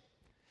question.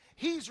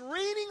 He's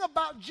reading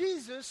about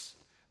Jesus,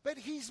 but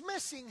he's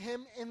missing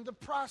him in the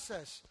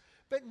process.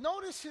 But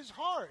notice his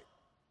heart.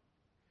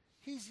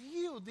 He's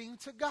yielding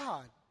to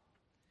God.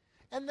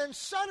 And then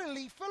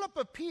suddenly Philip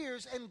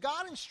appears, and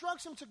God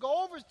instructs him to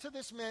go over to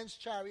this man's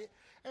chariot.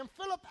 And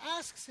Philip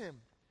asks him,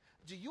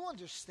 do you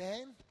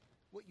understand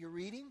what you're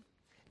reading?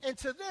 And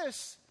to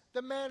this,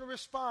 the man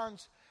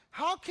responds,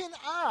 how can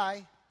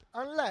I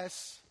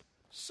unless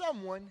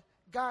someone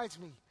guides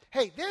me?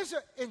 Hey, there's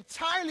an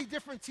entirely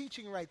different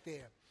teaching right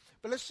there.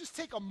 But let's just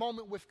take a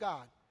moment with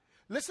God.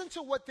 Listen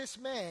to what this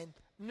man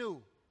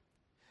knew.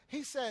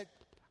 He said,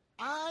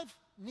 I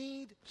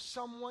need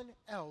someone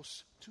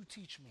else to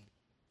teach me.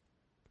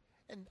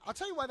 And I'll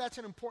tell you why that's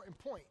an important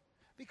point.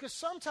 Because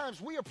sometimes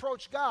we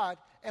approach God,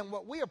 and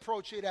what we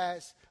approach it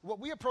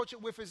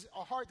with is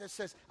a heart that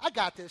says, I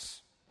got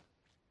this.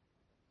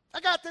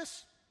 I got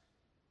this.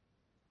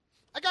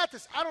 I got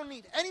this. I don't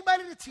need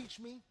anybody to teach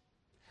me.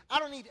 I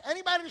don't need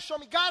anybody to show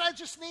me. God, I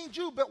just need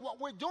you. But what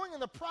we're doing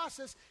in the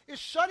process is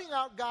shutting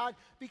out God,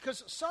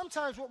 because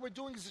sometimes what we're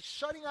doing is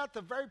shutting out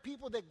the very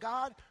people that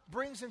God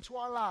brings into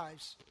our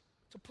lives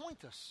to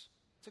point us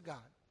to God.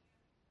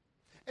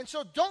 And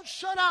so don't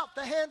shut out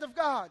the hand of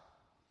God.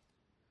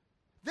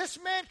 This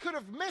man could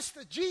have missed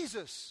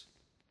Jesus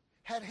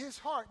had his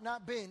heart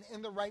not been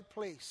in the right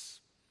place.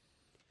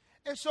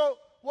 And so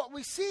what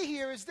we see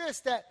here is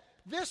this, that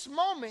this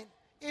moment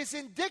is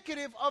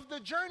indicative of the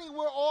journey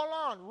we're all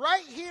on.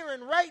 Right here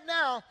and right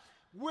now,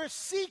 we're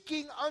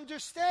seeking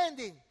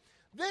understanding.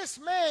 This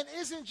man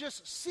isn't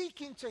just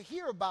seeking to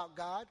hear about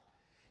God.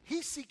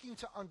 He's seeking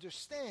to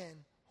understand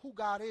who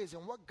God is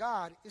and what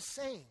God is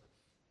saying.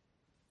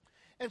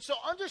 And so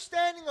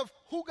understanding of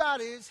who God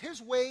is,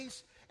 his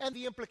ways, and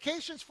the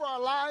implications for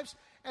our lives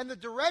and the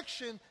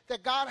direction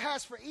that God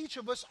has for each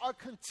of us are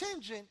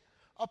contingent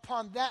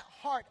upon that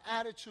heart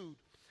attitude.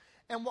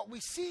 And what we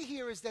see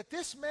here is that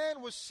this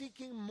man was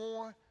seeking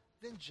more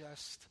than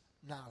just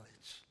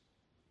knowledge.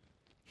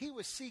 He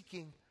was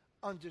seeking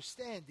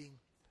understanding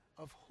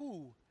of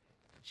who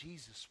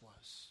Jesus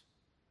was.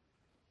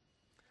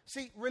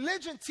 See,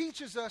 religion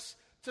teaches us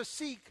to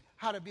seek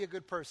how to be a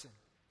good person.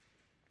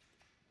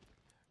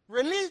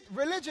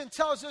 Religion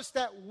tells us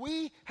that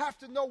we have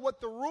to know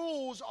what the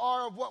rules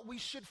are of what we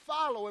should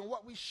follow and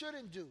what we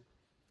shouldn't do.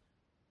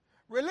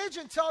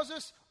 Religion tells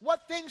us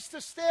what things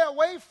to stay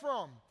away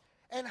from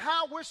and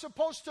how we're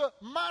supposed to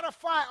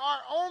modify our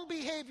own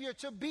behavior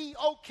to be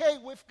okay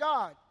with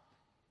God.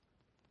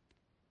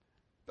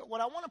 But what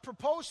I want to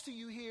propose to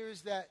you here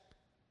is that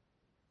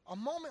a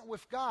moment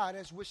with God,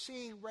 as we're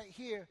seeing right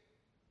here,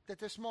 that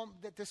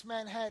this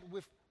man had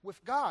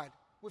with God,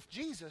 with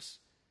Jesus,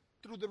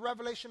 through the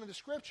revelation of the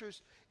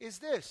scriptures, is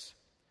this,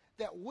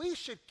 that we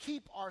should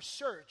keep our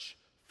search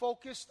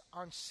focused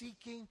on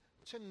seeking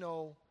to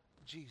know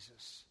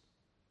Jesus.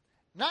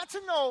 Not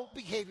to know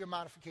behavior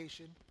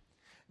modification,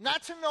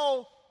 not to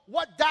know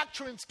what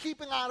doctrines keep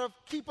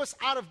us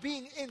out of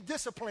being in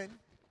discipline.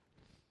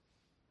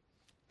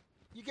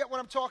 You get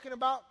what I'm talking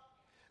about?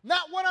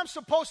 Not what I'm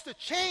supposed to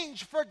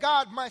change for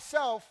God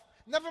myself.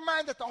 Never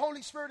mind that the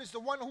Holy Spirit is the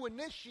one who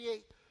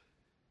initiates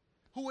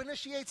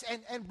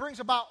and brings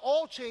about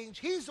all change.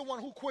 He's the one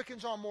who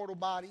quickens our mortal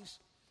bodies.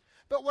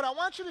 But what I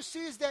want you to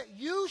see is that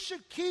you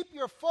should keep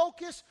your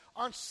focus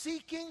on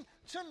seeking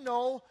to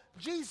know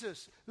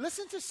Jesus.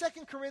 Listen to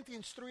 2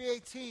 Corinthians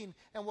 3:18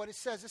 and what it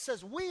says. It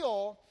says, we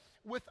all,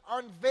 with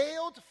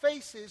unveiled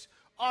faces,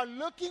 are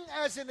looking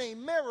as in a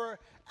mirror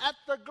at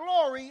the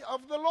glory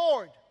of the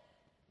Lord.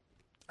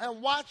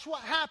 And watch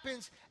what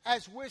happens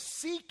as we're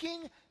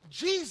seeking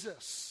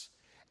Jesus.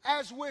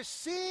 As we're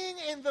seeing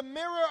in the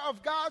mirror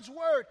of God's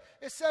word,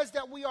 it says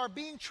that we are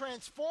being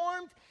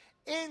transformed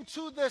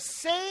into the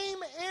same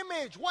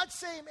image. What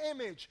same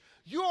image?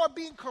 You are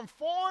being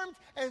conformed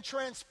and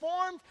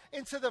transformed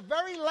into the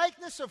very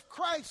likeness of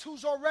Christ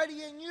who's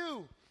already in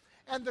you.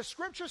 And the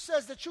scripture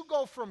says that you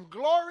go from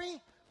glory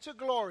to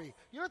glory.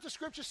 You know what the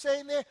scripture's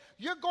saying there?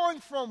 You're going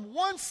from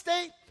one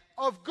state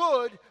of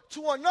good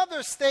to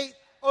another state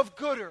of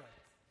gooder.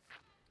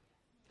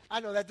 I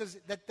know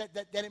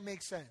that didn't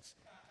make sense.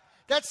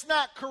 That's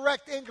not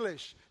correct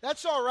English.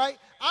 That's all right.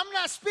 I'm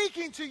not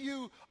speaking to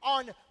you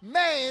on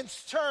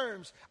man's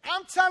terms.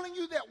 I'm telling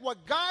you that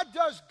what God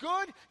does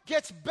good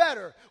gets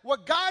better.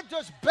 What God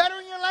does better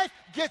in your life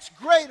gets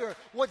greater.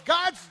 What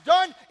God's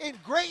done in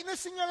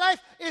greatness in your life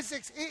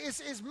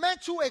is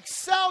meant to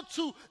excel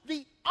to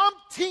the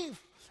umpteenth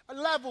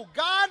level.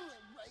 God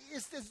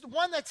is the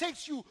one that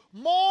takes you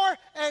more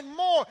and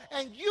more,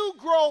 and you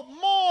grow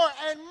more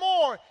and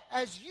more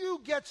as you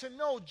get to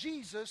know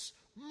Jesus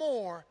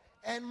more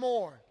and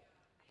more.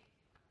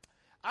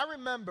 I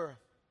remember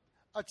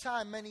a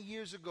time many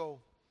years ago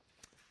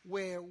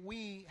where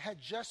we had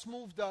just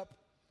moved up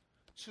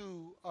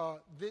to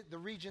the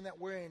region that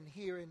we're in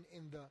here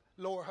in the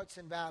lower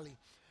Hudson Valley.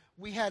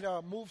 We had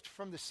moved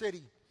from the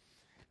city,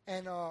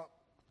 and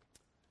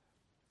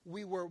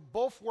we were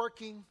both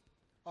working.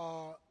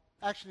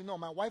 Actually, no,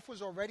 my wife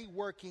was already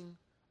working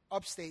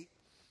upstate.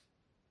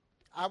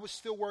 I was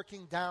still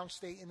working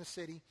downstate in the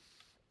city.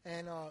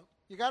 And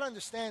you got to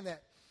understand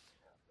that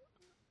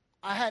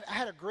I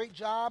had a great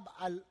job.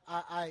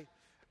 I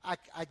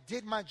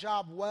did my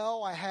job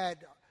well. I had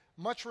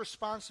much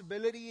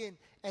responsibility,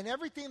 and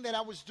everything that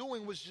I was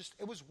doing was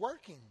it was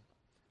working.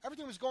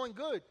 Everything was going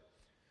good.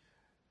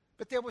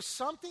 But there was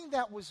something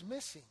that was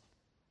missing.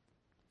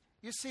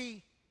 You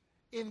see,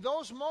 in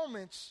those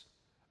moments,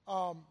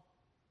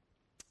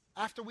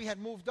 after we had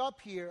moved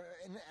up here,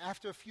 and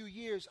after a few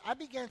years, I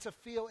began to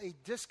feel a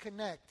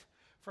disconnect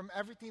from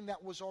everything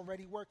that was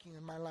already working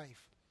in my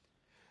life.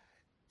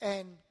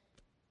 And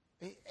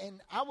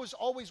I was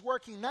always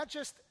working, not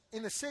just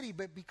in the city,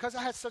 but because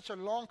I had such a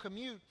long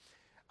commute,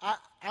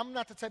 I'm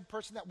not the type of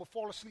person that would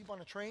fall asleep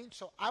on a train,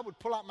 so I would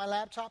pull out my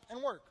laptop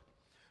and work.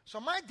 So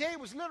my day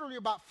was literally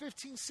about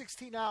 15,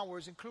 16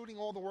 hours, including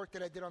all the work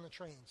that I did on the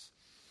trains.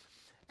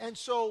 And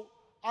so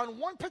on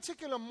one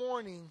particular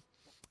morning,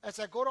 as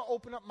I go to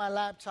open up my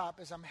laptop,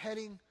 as I'm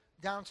heading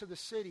down to the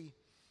city,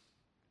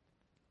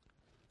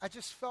 I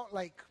just felt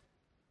like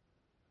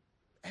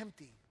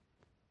empty.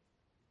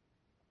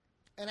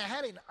 And I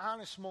had an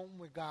honest moment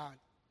with God.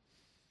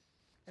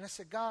 And I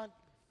said, God,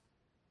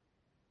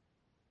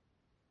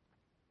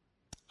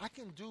 I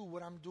can do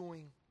what I'm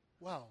doing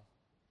well.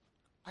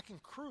 I can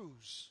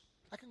cruise.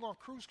 I can go on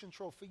cruise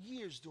control for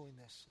years doing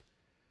this.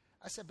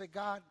 I said, but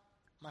God,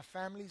 my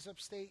family's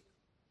upstate.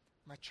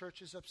 My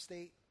church is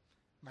upstate.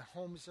 My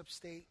home is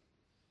upstate.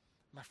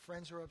 My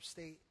friends are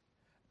upstate.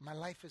 My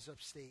life is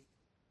upstate.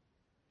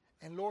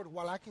 And Lord,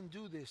 while I can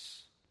do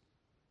this,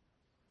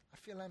 I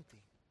feel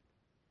empty.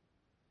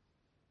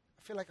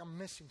 I feel like I'm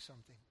missing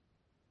something.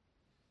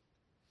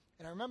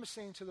 And I remember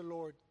saying to the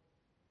Lord,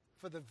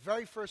 for the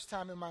very first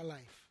time in my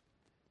life,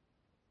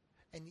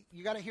 and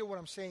you got to hear what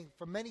I'm saying.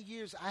 For many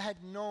years, I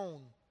had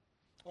known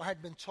or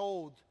had been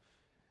told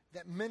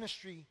that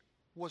ministry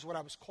was what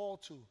I was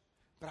called to,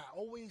 but I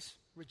always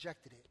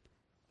rejected it.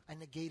 I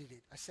negated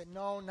it. I said,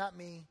 no, not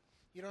me.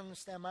 You don't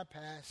understand my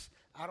past.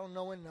 I don't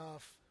know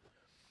enough.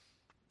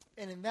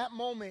 And in that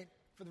moment,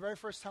 for the very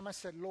first time, I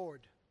said,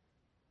 Lord,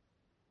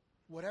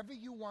 whatever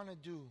you want to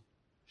do,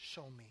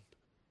 show me.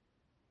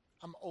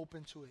 I'm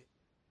open to it.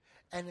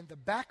 And in the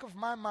back of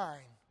my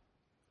mind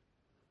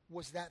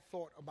was that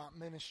thought about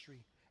ministry.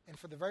 And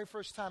for the very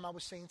first time, I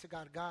was saying to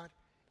God, God,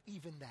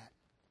 even that.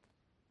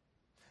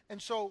 And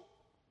so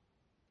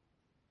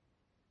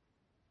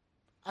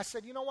I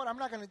said, you know what? I'm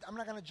not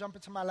gonna jump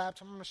into my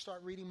laptop. I'm gonna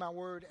start reading my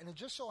word. And it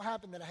just so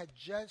happened that I had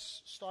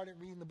just started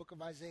reading the book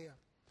of Isaiah.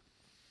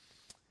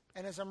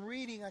 And as I'm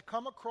reading, I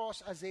come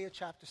across Isaiah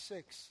chapter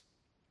 6,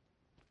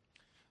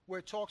 where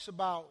it talks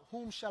about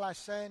whom shall I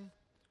send,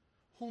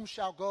 whom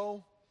shall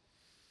go,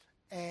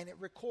 and it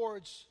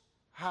records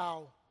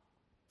how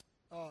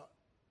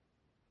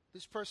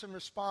this person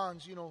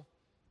responds,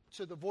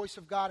 to the voice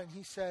of God, and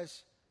he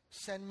says,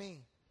 send me.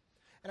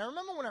 And I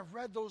remember when I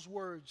read those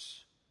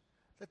words,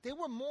 that they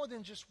were more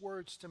than just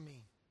words to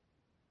me.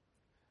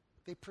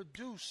 They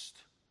produced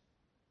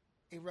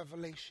a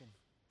revelation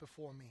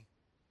before me.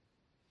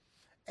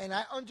 And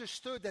I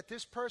understood that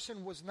this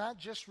person was not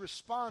just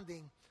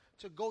responding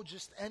to go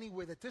just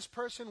anywhere, that this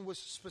person was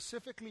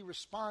specifically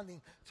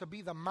responding to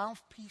be the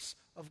mouthpiece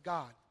of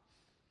God.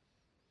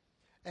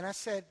 And I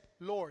said,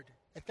 Lord,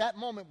 at that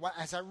moment,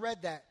 as I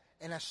read that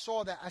and I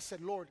saw that, I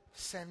said, Lord,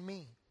 send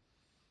me.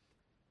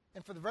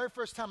 And for the very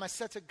first time, I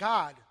said to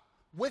God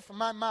with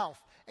my mouth,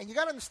 and you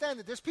got to understand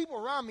that there's people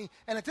around me,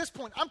 and at this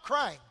point, I'm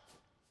crying.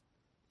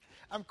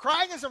 I'm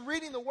crying as I'm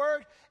reading the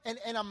word, and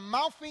I'm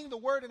mouthing the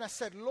word, and I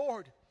said,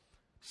 Lord,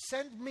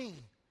 send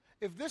me.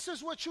 If this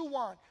is what you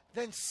want,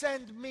 then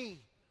send me.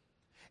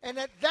 And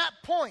at that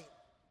point,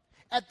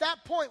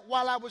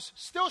 while I was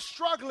still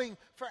struggling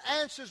for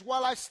answers,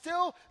 while I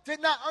still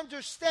did not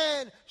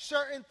understand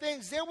certain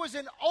things, there was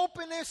an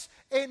openness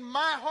in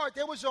my heart.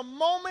 There was a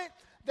moment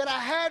that I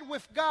had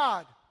with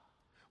God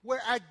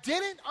where I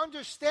didn't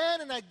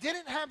understand and I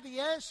didn't have the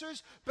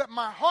answers, but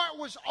my heart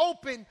was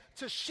open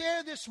to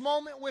share this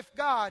moment with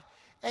God,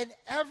 and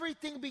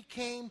everything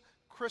became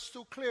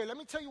crystal clear. Let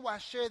me tell you why I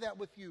share that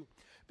with you.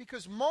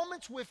 Because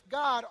moments with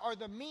God are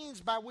the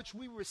means by which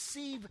we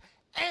receive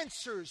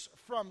answers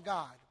from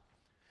God.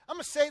 I'm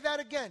going to say that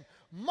again.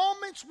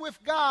 Moments with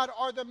God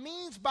are the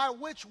means by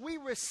which we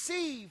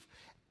receive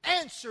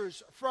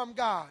answers from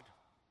God.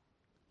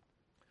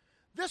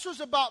 This was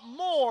about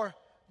more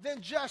than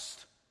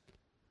just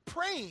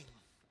praying.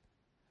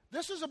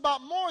 This was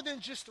about more than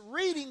just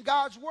reading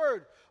God's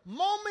word.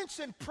 Moments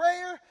in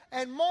prayer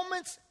and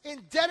moments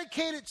in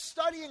dedicated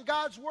study in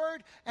God's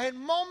word and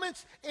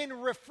moments in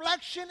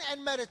reflection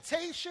and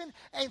meditation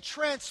and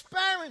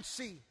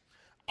transparency,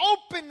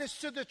 openness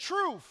to the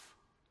truth,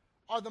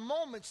 are the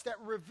moments that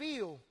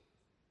reveal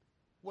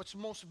what's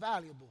most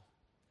valuable.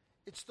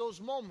 It's those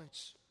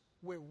moments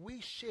where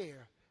we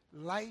share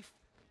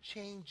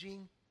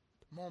life-changing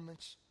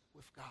moments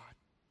with God.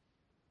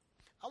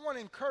 I want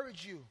to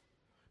encourage you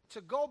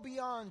to go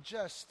beyond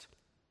just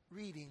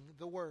reading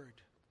the Word.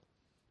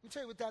 Let me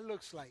tell you what that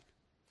looks like.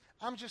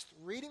 I'm just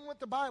reading what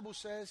the Bible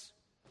says.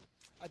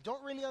 I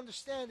don't really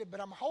understand it, but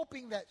I'm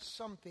hoping that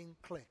something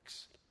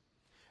clicks.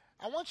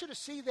 I want you to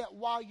see that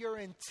while your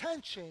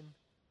intention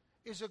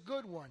is a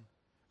good one,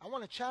 I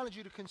want to challenge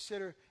you to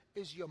consider,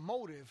 is your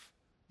motive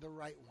the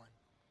right one?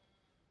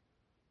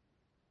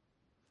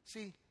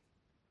 See,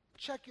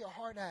 check your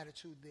heart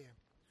attitude there.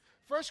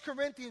 1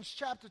 Corinthians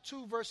chapter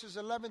 2, verses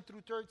 11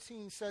 through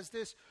 13 says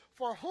this,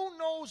 "For who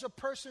knows a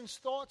person's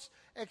thoughts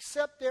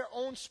except their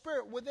own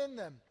spirit within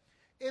them?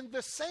 In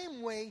the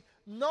same way,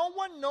 no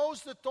one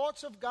knows the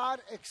thoughts of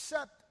God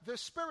except the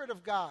Spirit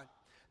of God."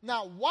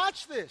 Now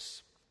watch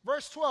this.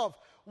 Verse 12,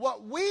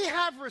 "What we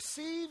have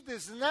received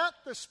is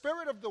not the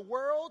spirit of the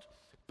world,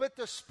 but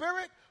the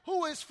Spirit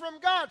who is from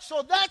God."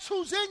 So that's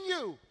who's in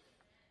you.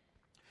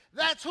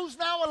 That's who's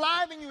now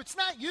alive in you. It's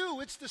not you,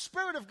 it's the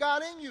Spirit of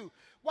God in you.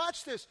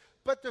 Watch this.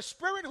 "But the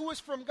Spirit who is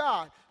from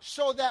God,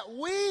 so that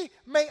we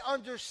may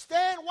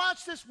understand,"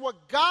 watch this,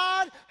 "what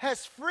God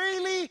has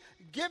freely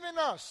given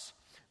us.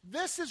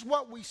 This is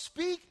what we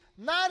speak,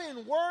 not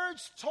in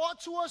words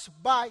taught to us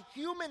by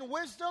human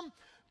wisdom,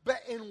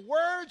 but in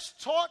words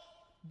taught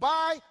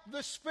by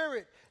the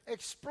Spirit,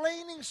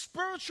 explaining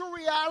spiritual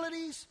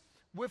realities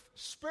with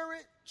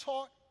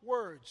Spirit-taught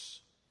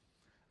words."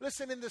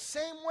 Listen, in the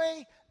same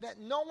way that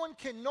no one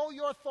can know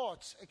your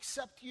thoughts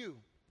except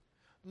you,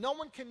 no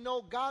one can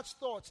know God's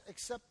thoughts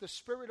except the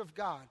Spirit of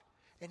God.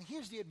 And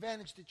here's the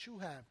advantage that you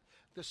have.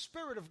 The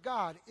Spirit of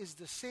God is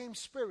the same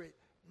Spirit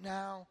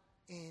now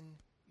in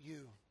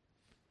you.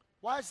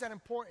 Why is that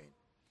important?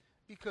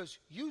 Because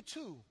you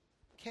too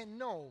can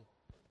know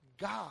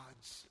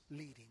God's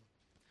leading.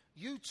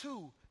 You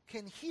too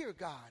can hear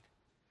God,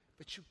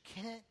 but you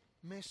can't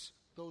miss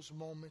those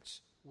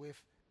moments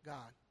with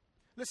God.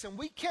 Listen,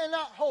 we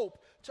cannot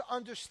hope to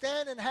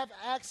understand and have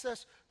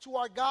access to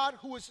our God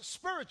who is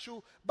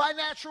spiritual by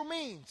natural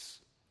means.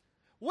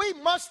 We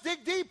must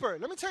dig deeper.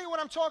 Let me tell you what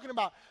I'm talking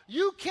about.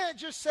 You can't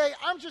just say,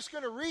 "I'm just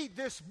going to read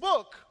this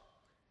book,"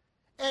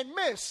 and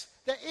miss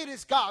that it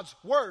is God's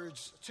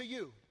words to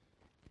you.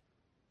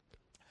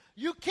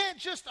 You can't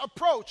just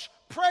approach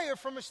prayer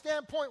from a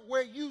standpoint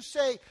where you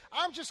say,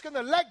 "I'm just going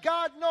to let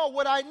God know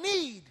what I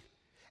need,"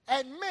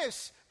 and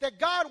miss that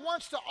God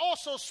wants to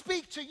also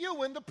speak to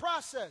you in the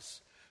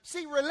process.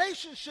 See,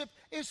 relationship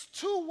is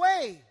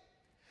two-way.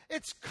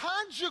 It's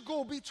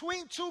conjugal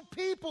between two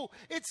people.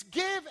 It's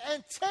give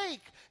and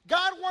take.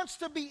 God wants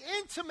to be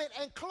intimate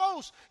and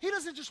close. He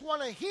doesn't just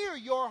want to hear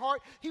your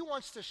heart. He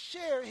wants to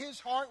share his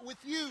heart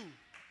with you.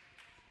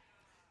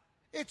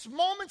 It's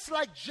moments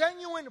like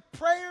genuine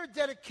prayer,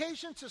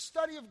 dedication to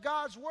study of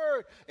God's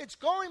word. It's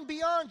going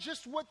beyond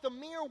just what the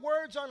mere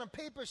words on a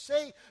paper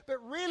say, but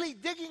really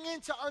digging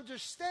in to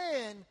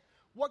understand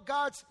what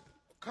God's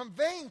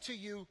conveying to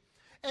you.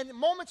 And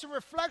moments of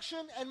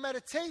reflection and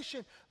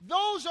meditation,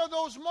 those are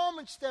those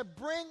moments that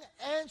bring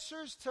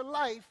answers to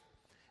life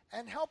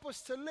and help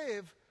us to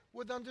live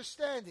with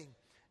understanding.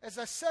 As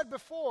I said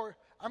before,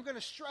 I'm going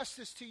to stress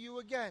this to you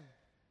again.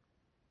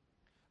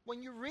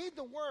 When you read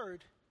the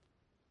word,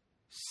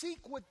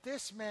 seek what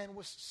this man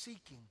was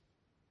seeking.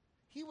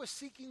 He was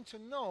seeking to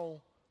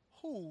know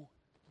who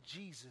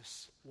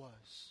Jesus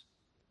was.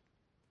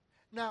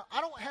 Now,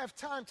 I don't have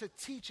time to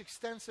teach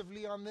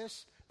extensively on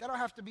this. That'll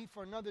have to be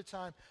for another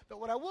time. But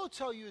what I will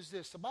tell you is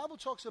this. The Bible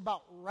talks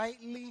about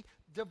rightly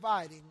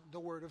dividing the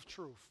word of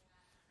truth.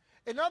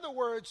 In other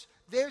words,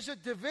 there's a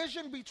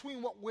division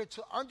between what we're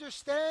to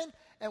understand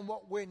and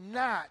what we're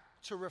not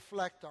to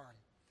reflect on.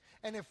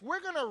 And if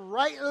we're going to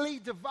rightly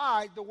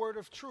divide the word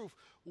of truth,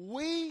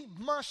 we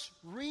must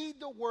read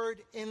the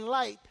word in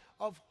light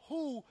of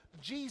who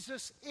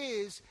Jesus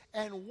is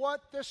and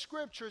what the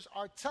scriptures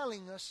are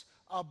telling us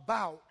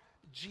about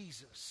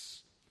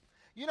Jesus.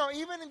 You know,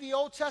 even in the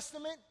Old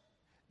Testament,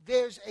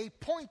 there's a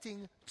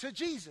pointing to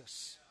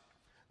Jesus.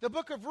 The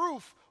book of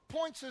Ruth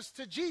points us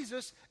to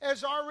Jesus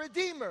as our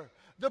Redeemer.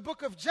 The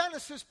book of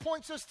Genesis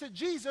points us to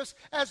Jesus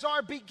as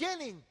our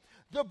beginning.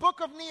 The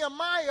book of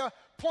Nehemiah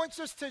points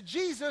us to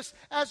Jesus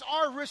as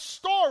our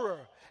restorer,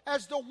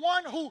 as the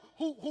one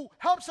who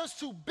helps us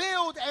to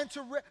build and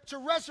to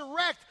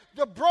resurrect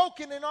the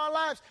broken in our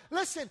lives.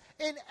 Listen,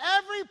 in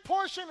every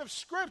portion of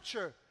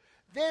Scripture,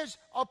 there's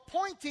a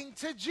pointing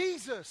to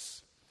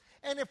Jesus.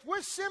 And if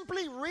we're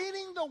simply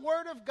reading the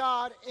Word of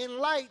God in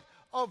light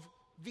of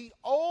the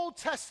Old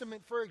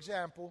Testament, for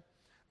example,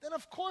 then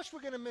of course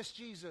we're going to miss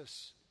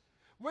Jesus.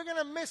 We're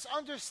going to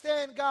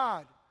misunderstand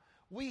God.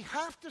 We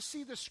have to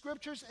see the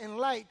Scriptures in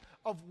light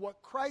of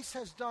what Christ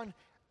has done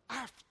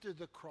after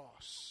the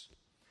cross.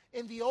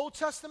 In the Old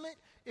Testament,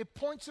 it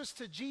points us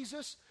to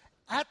Jesus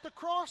at the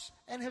cross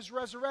and his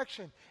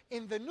resurrection.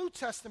 In the New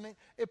Testament,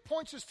 it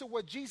points us to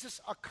what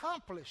Jesus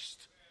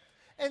accomplished.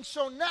 And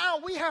so now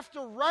we have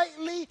to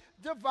rightly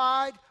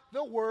divide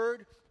the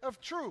word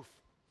of truth.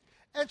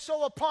 And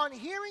so upon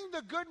hearing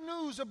the good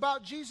news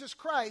about Jesus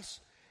Christ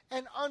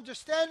and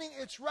understanding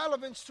its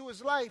relevance to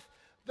his life,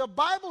 the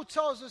Bible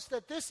tells us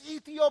that this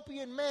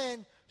Ethiopian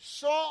man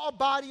saw a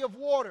body of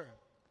water.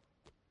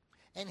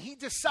 And he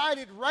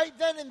decided right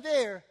then and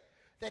there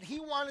that he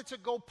wanted to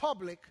go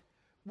public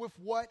with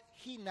what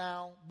he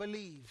now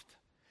believed.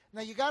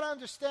 Now you got to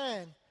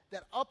understand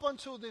that up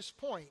until this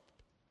point,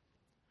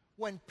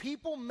 when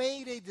people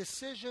made a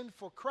decision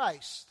for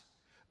Christ,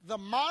 the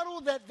model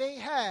that they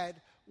had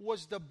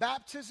was the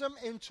baptism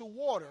into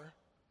water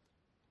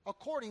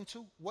according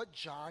to what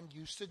John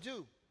used to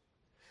do.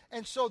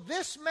 And so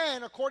this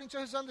man, according to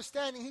his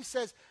understanding, he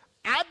says,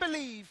 I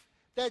believe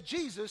that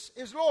Jesus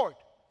is Lord.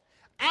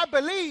 I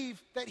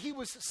believe that he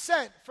was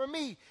sent for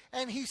me.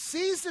 And he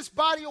sees this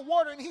body of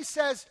water and he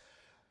says,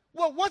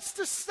 well, what's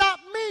to stop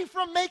me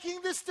from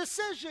making this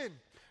decision?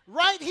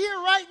 Right here,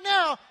 right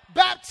now,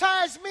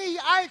 baptize me.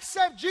 I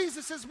accept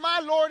Jesus as my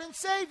Lord and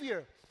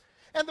Savior.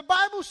 And the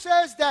Bible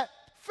says that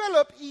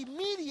Philip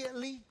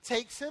immediately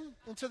takes him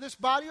into this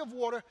body of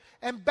water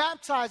and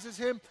baptizes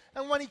him.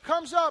 And when he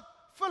comes up,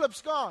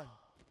 Philip's gone.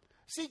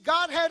 See,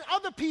 God had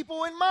other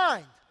people in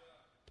mind.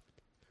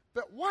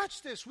 But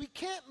watch this. We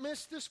can't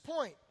miss this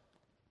point.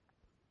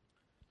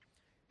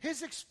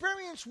 His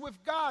experience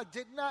with God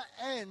did not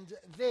end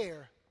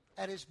there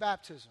at his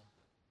baptism,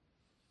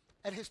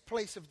 at his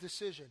place of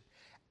decision.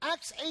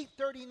 Acts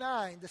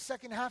 8:39, the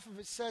second half of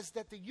it says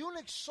that the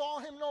eunuch saw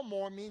him no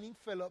more, meaning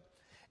Philip,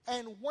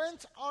 and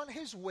went on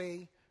his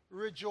way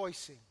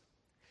rejoicing.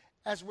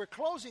 As we're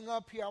closing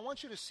up here, I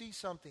want you to see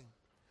something.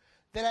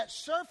 That at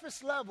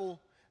surface level,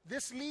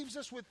 this leaves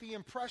us with the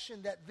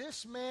impression that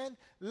this man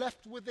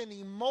left with an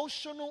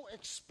emotional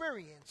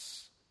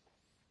experience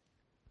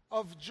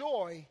of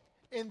joy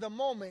in the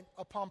moment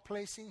upon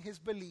placing his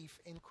belief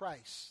in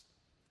Christ.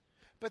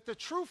 But the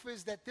truth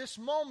is that this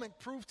moment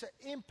proved to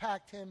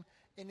impact him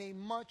in a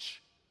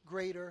much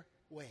greater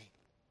way.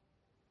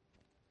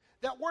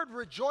 That word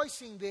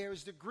rejoicing there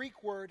is the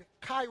Greek word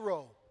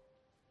kairo.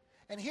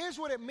 And here's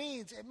what it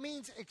means. It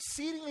means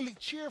exceedingly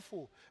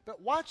cheerful.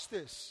 But watch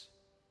this.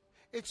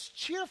 It's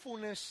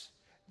cheerfulness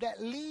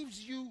that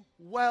leaves you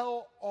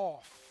well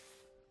off.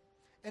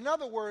 In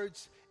other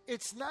words,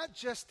 it's not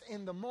just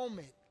in the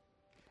moment.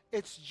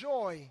 It's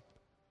joy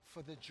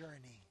for the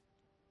journey.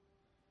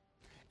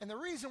 And the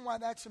reason why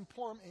that's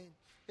important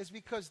is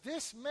because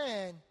this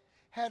man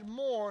had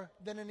more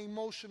than an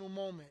emotional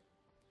moment.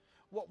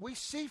 What we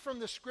see from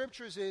the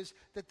Scriptures is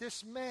that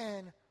this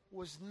man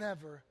was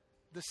never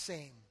the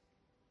same.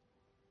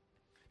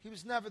 He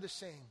was never the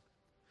same.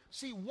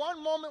 See,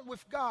 one moment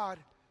with God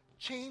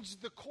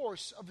changed the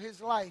course of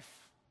his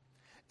life.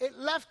 It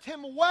left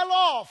him well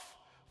off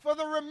for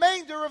the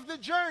remainder of the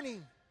journey.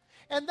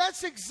 And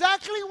that's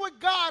exactly what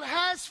God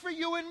has for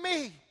you and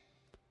me.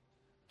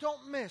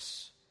 Don't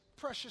miss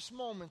precious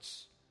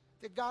moments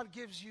that God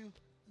gives you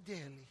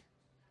daily.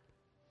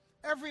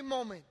 Every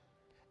moment,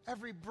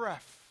 every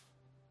breath,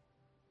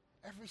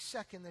 every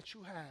second that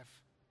you have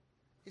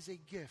is a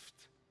gift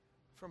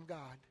from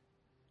God.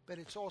 But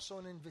it's also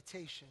an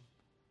invitation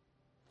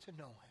to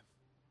know him.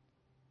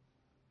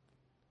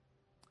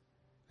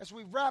 As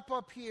we wrap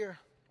up here,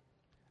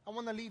 I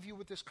want to leave you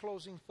with this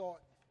closing thought.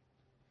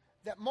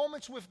 That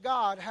moments with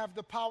God have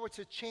the power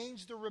to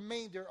change the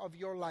remainder of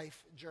your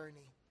life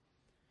journey.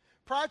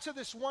 Prior to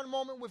this one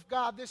moment with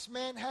God, this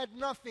man had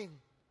nothing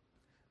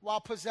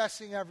while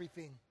possessing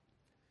everything.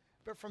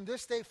 But from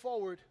this day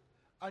forward,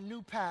 a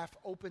new path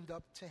opened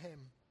up to him.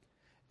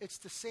 It's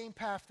the same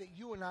path that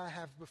you and I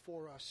have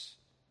before us.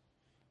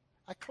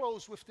 I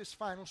close with this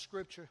final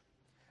scripture.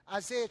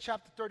 Isaiah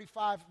chapter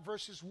 35,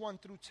 verses 1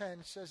 through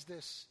 10 says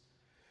this.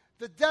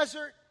 The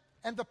desert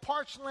and the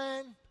parched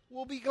land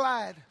will be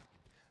glad.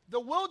 The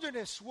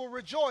wilderness will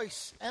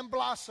rejoice and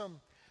blossom.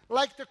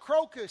 Like the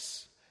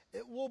crocus,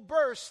 it will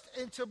burst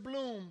into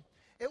bloom.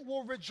 It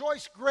will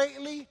rejoice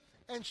greatly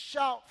and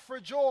shout for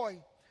joy.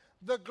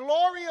 The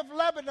glory of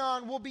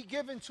Lebanon will be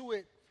given to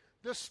it,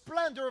 the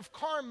splendor of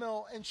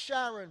Carmel and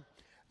Sharon.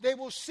 They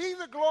will see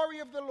the glory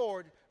of the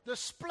Lord, the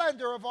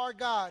splendor of our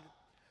God.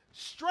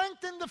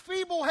 Strengthen the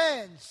feeble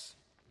hands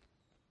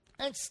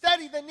and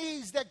steady the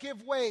knees that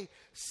give way.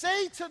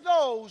 Say to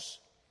those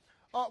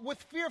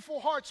with fearful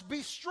hearts,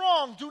 be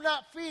strong, do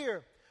not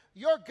fear.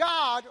 Your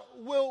God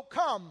will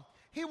come.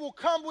 He will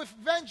come with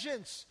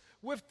vengeance.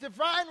 With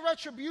divine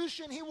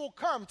retribution, he will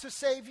come to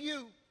save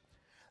you.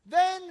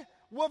 Then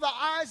will the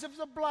eyes of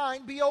the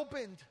blind be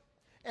opened,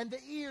 and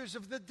the ears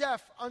of the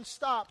deaf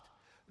unstopped.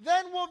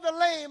 Then will the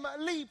lame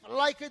leap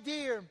like a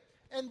deer,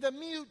 and the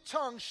mute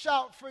tongue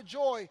shout for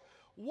joy.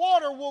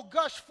 Water will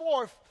gush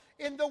forth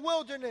in the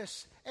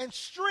wilderness, and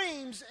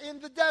streams in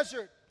the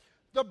desert.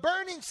 The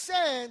burning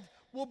sand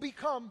will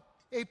become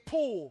a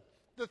pool,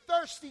 the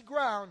thirsty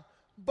ground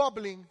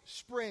bubbling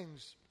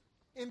springs.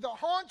 In the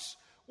haunts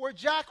where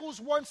jackals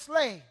once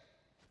lay,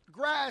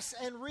 grass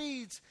and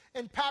reeds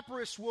and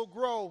papyrus will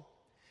grow,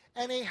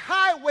 and a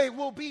highway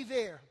will be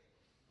there.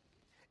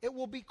 It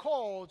will be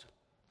called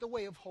the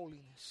way of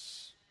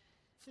holiness.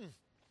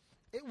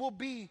 It will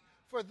be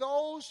for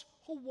those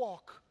who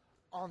walk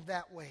on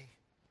that way.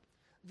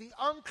 The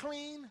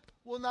unclean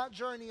will not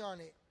journey on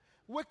it.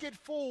 Wicked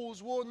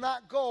fools will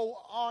not go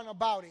on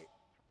about it.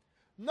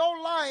 No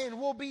lion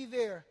will be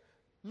there,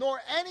 nor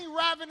any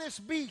ravenous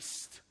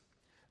beast.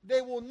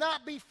 They will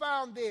not be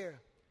found there,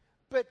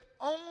 but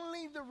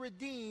only the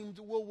redeemed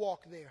will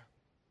walk there.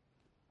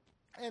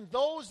 And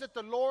those that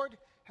the Lord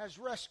has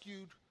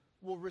rescued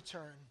will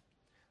return.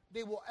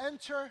 They will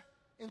enter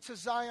into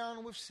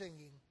Zion with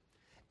singing.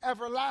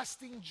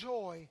 Everlasting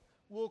joy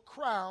will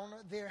crown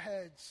their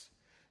heads.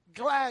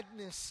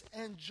 Gladness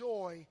and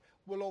joy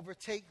will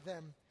overtake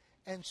them,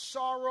 and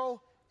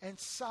sorrow and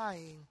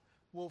sighing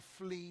will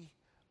flee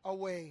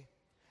away.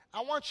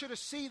 I want you to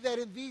see that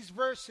in these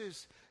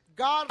verses,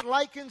 God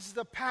likens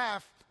the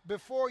path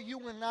before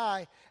you and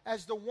I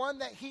as the one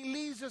that he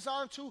leads us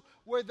onto,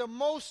 where the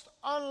most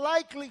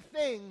unlikely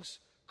things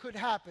could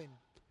happen,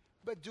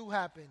 but do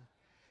happen.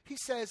 He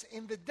says,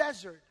 in the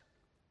desert,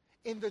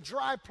 in the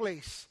dry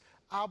place,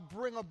 I'll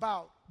bring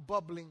about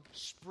bubbling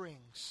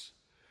springs.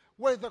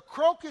 Where the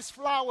crocus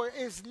flower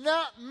is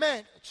not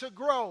meant to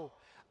grow,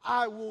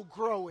 I will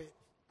grow it.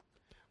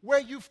 Where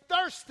you've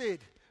thirsted,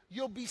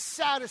 you'll be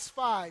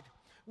satisfied.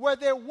 Where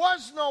there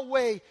was no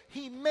way,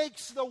 he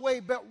makes the way.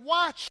 But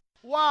watch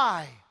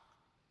why.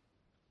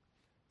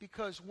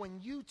 Because when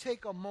you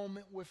take a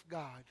moment with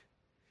God,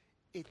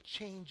 it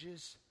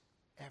changes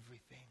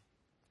everything.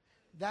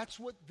 That's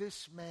what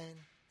this man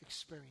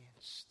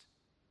experienced.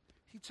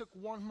 He took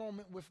one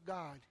moment with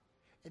God,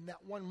 and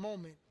that one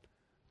moment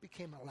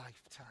became a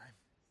lifetime.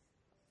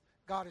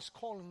 God is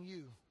calling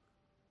you,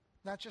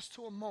 not just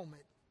to a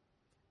moment,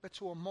 but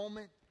to a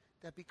moment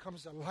that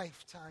becomes a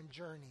lifetime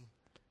journey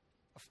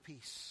of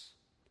peace,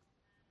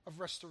 of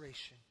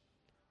restoration,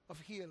 of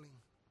healing,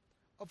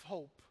 of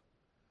hope,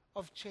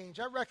 of change.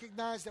 I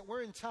recognize that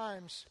we're in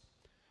times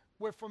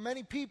where for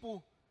many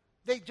people,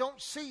 they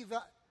don't see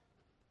the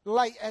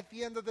light at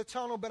the end of the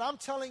tunnel, but I'm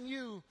telling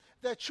you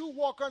that you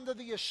walk under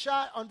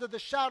the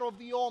shadow of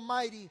the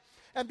Almighty.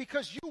 And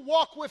because you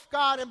walk with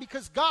God, and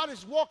because God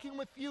is walking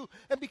with you,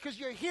 and because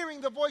you're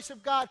hearing the voice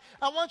of God,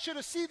 I want you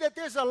to see that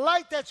there's a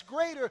light that's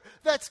greater,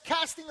 that's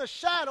casting a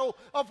shadow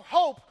of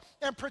hope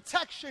and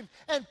protection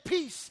and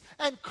peace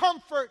and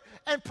comfort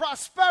and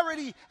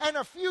prosperity and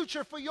a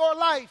future for your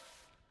life.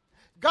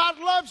 God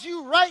loves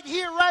you right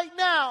here, right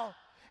now.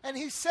 And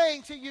he's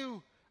saying to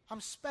you,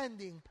 I'm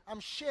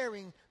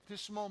sharing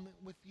this moment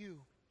with you.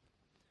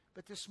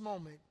 But this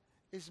moment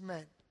is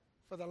meant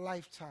for the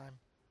lifetime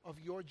of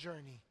your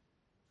journey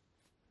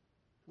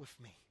with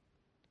me.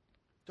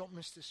 Don't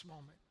miss this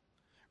moment.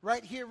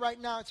 Right here, right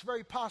now, it's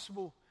very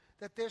possible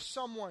that there's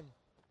someone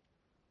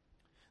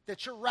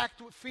that you're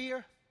racked with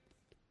fear.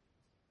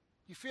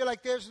 You feel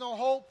like there's no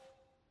hope.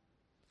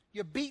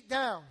 You're beat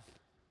down.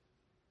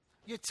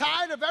 You're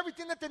tired of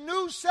everything that the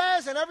news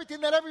says and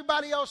everything that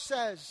everybody else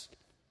says.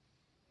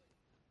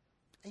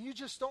 And you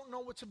just don't know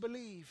what to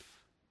believe.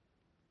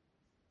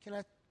 Can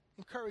I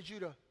encourage you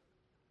to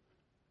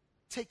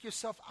take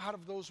yourself out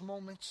of those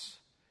moments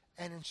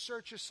and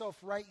insert yourself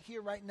right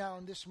here, right now,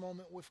 in this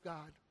moment with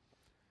God?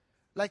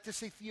 Like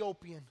this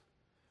Ethiopian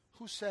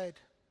who said,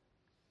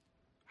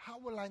 how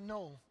will I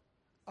know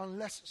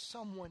unless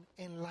someone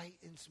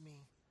enlightens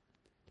me?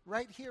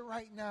 Right here,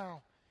 right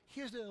now,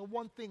 here's the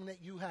one thing that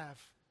you have.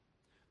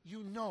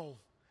 You know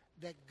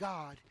that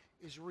God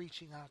is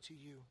reaching out to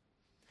you.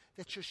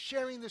 That you're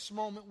sharing this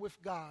moment with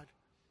God,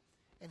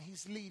 and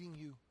he's leading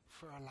you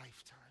for a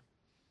lifetime.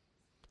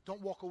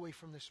 Don't walk away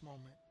from this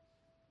moment.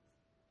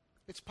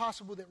 It's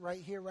possible that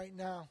right here, right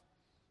now,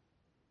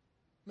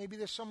 maybe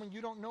there's someone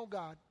you don't know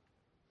God.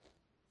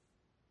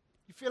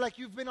 You feel like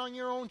you've been on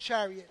your own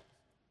chariot.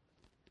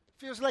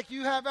 Feels like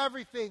you have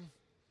everything.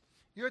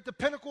 You're at the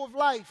pinnacle of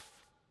life,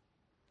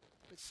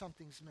 but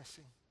something's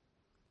missing.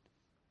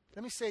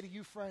 Let me say to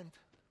you, friend,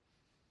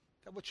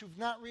 that what you've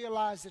not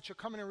realized, that you're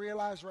coming to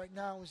realize right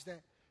now, is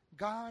that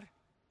God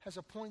has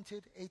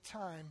appointed a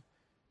time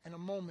and a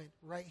moment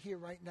right here,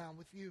 right now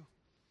with you.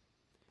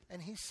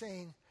 And he's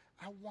saying,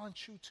 I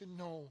want you to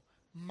know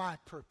my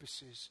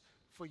purposes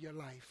for your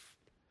life.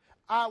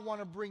 I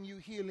want to bring you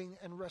healing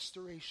and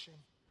restoration.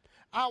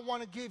 I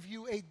want to give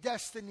you a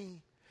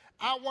destiny.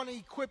 I want to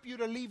equip you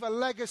to leave a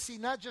legacy,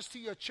 not just to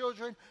your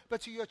children,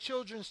 but to your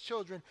children's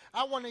children.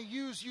 I want to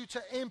use you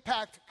to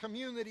impact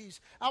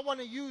communities. I want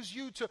to use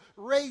you to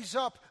raise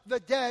up the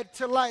dead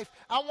to life.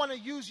 I want to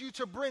use you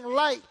to bring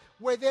light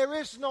where there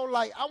is no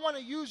light. I want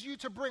to use you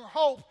to bring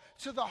hope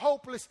to the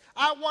hopeless.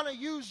 I want to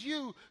use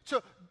you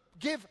to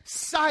give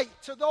sight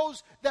to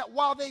those that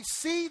while they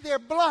see, they're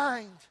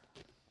blind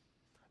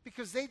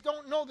because they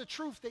don't know the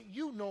truth that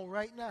you know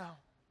right now.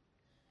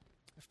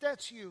 If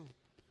that's you,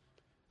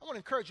 I want to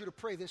encourage you to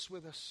pray this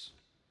with us.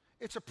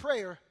 It's a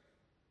prayer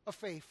of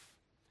faith.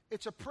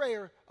 It's a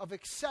prayer of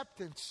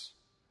acceptance,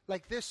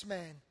 like this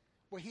man,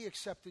 where he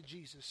accepted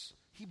Jesus.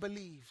 He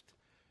believed.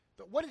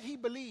 But what did he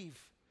believe?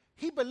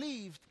 He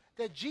believed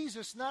that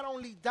Jesus not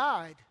only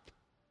died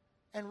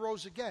and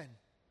rose again,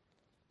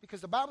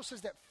 because the Bible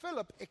says that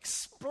Philip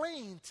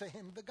explained to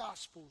him the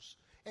Gospels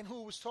and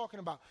who he was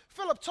talking about.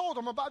 Philip told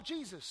him about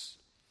Jesus.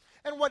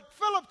 And what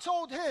Philip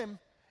told him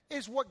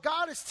is what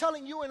God is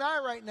telling you and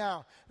I right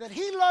now, that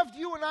he loved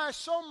you and I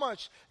so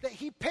much that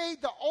he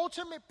paid the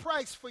ultimate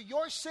price for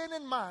your sin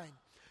and mine,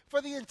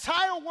 for the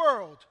entire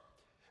world,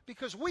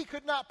 because we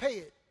could not pay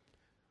it.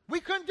 We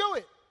couldn't do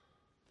it.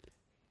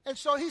 And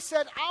so he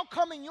said, I'll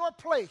come in your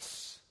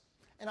place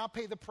and I'll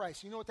pay the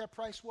price. You know what that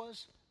price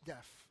was?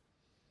 Death.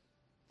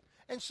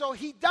 And so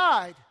he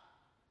died.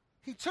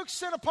 He took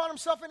sin upon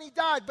himself and he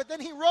died, but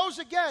then he rose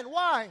again.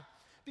 Why?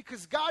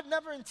 Because God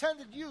never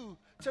intended you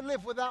to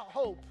live without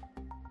hope.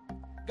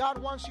 God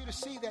wants you to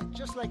see that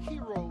just like he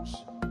rose,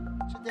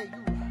 today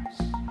you rise.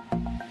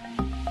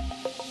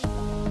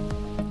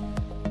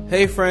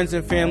 Hey friends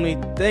and family,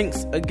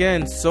 thanks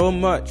again so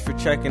much for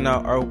checking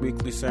out our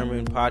weekly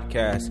sermon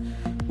podcast.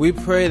 We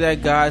pray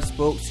that God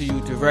spoke to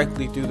you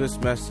directly through this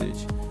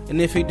message.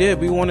 And if he did,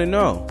 we want to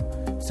know.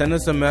 Send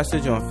us a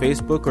message on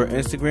Facebook or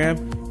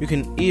Instagram. You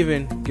can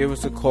even give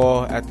us a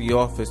call at the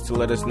office to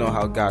let us know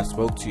how God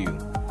spoke to you.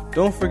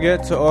 Don't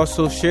forget to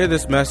also share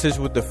this message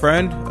with a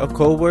friend, a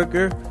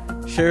co-worker.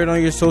 Share it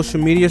on your social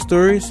media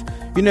stories.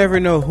 You never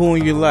know who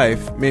in your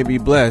life may be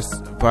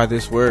blessed by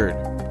this word.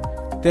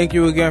 Thank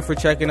you again for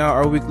checking out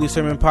our weekly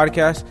sermon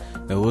podcast,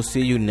 and we'll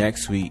see you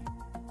next week.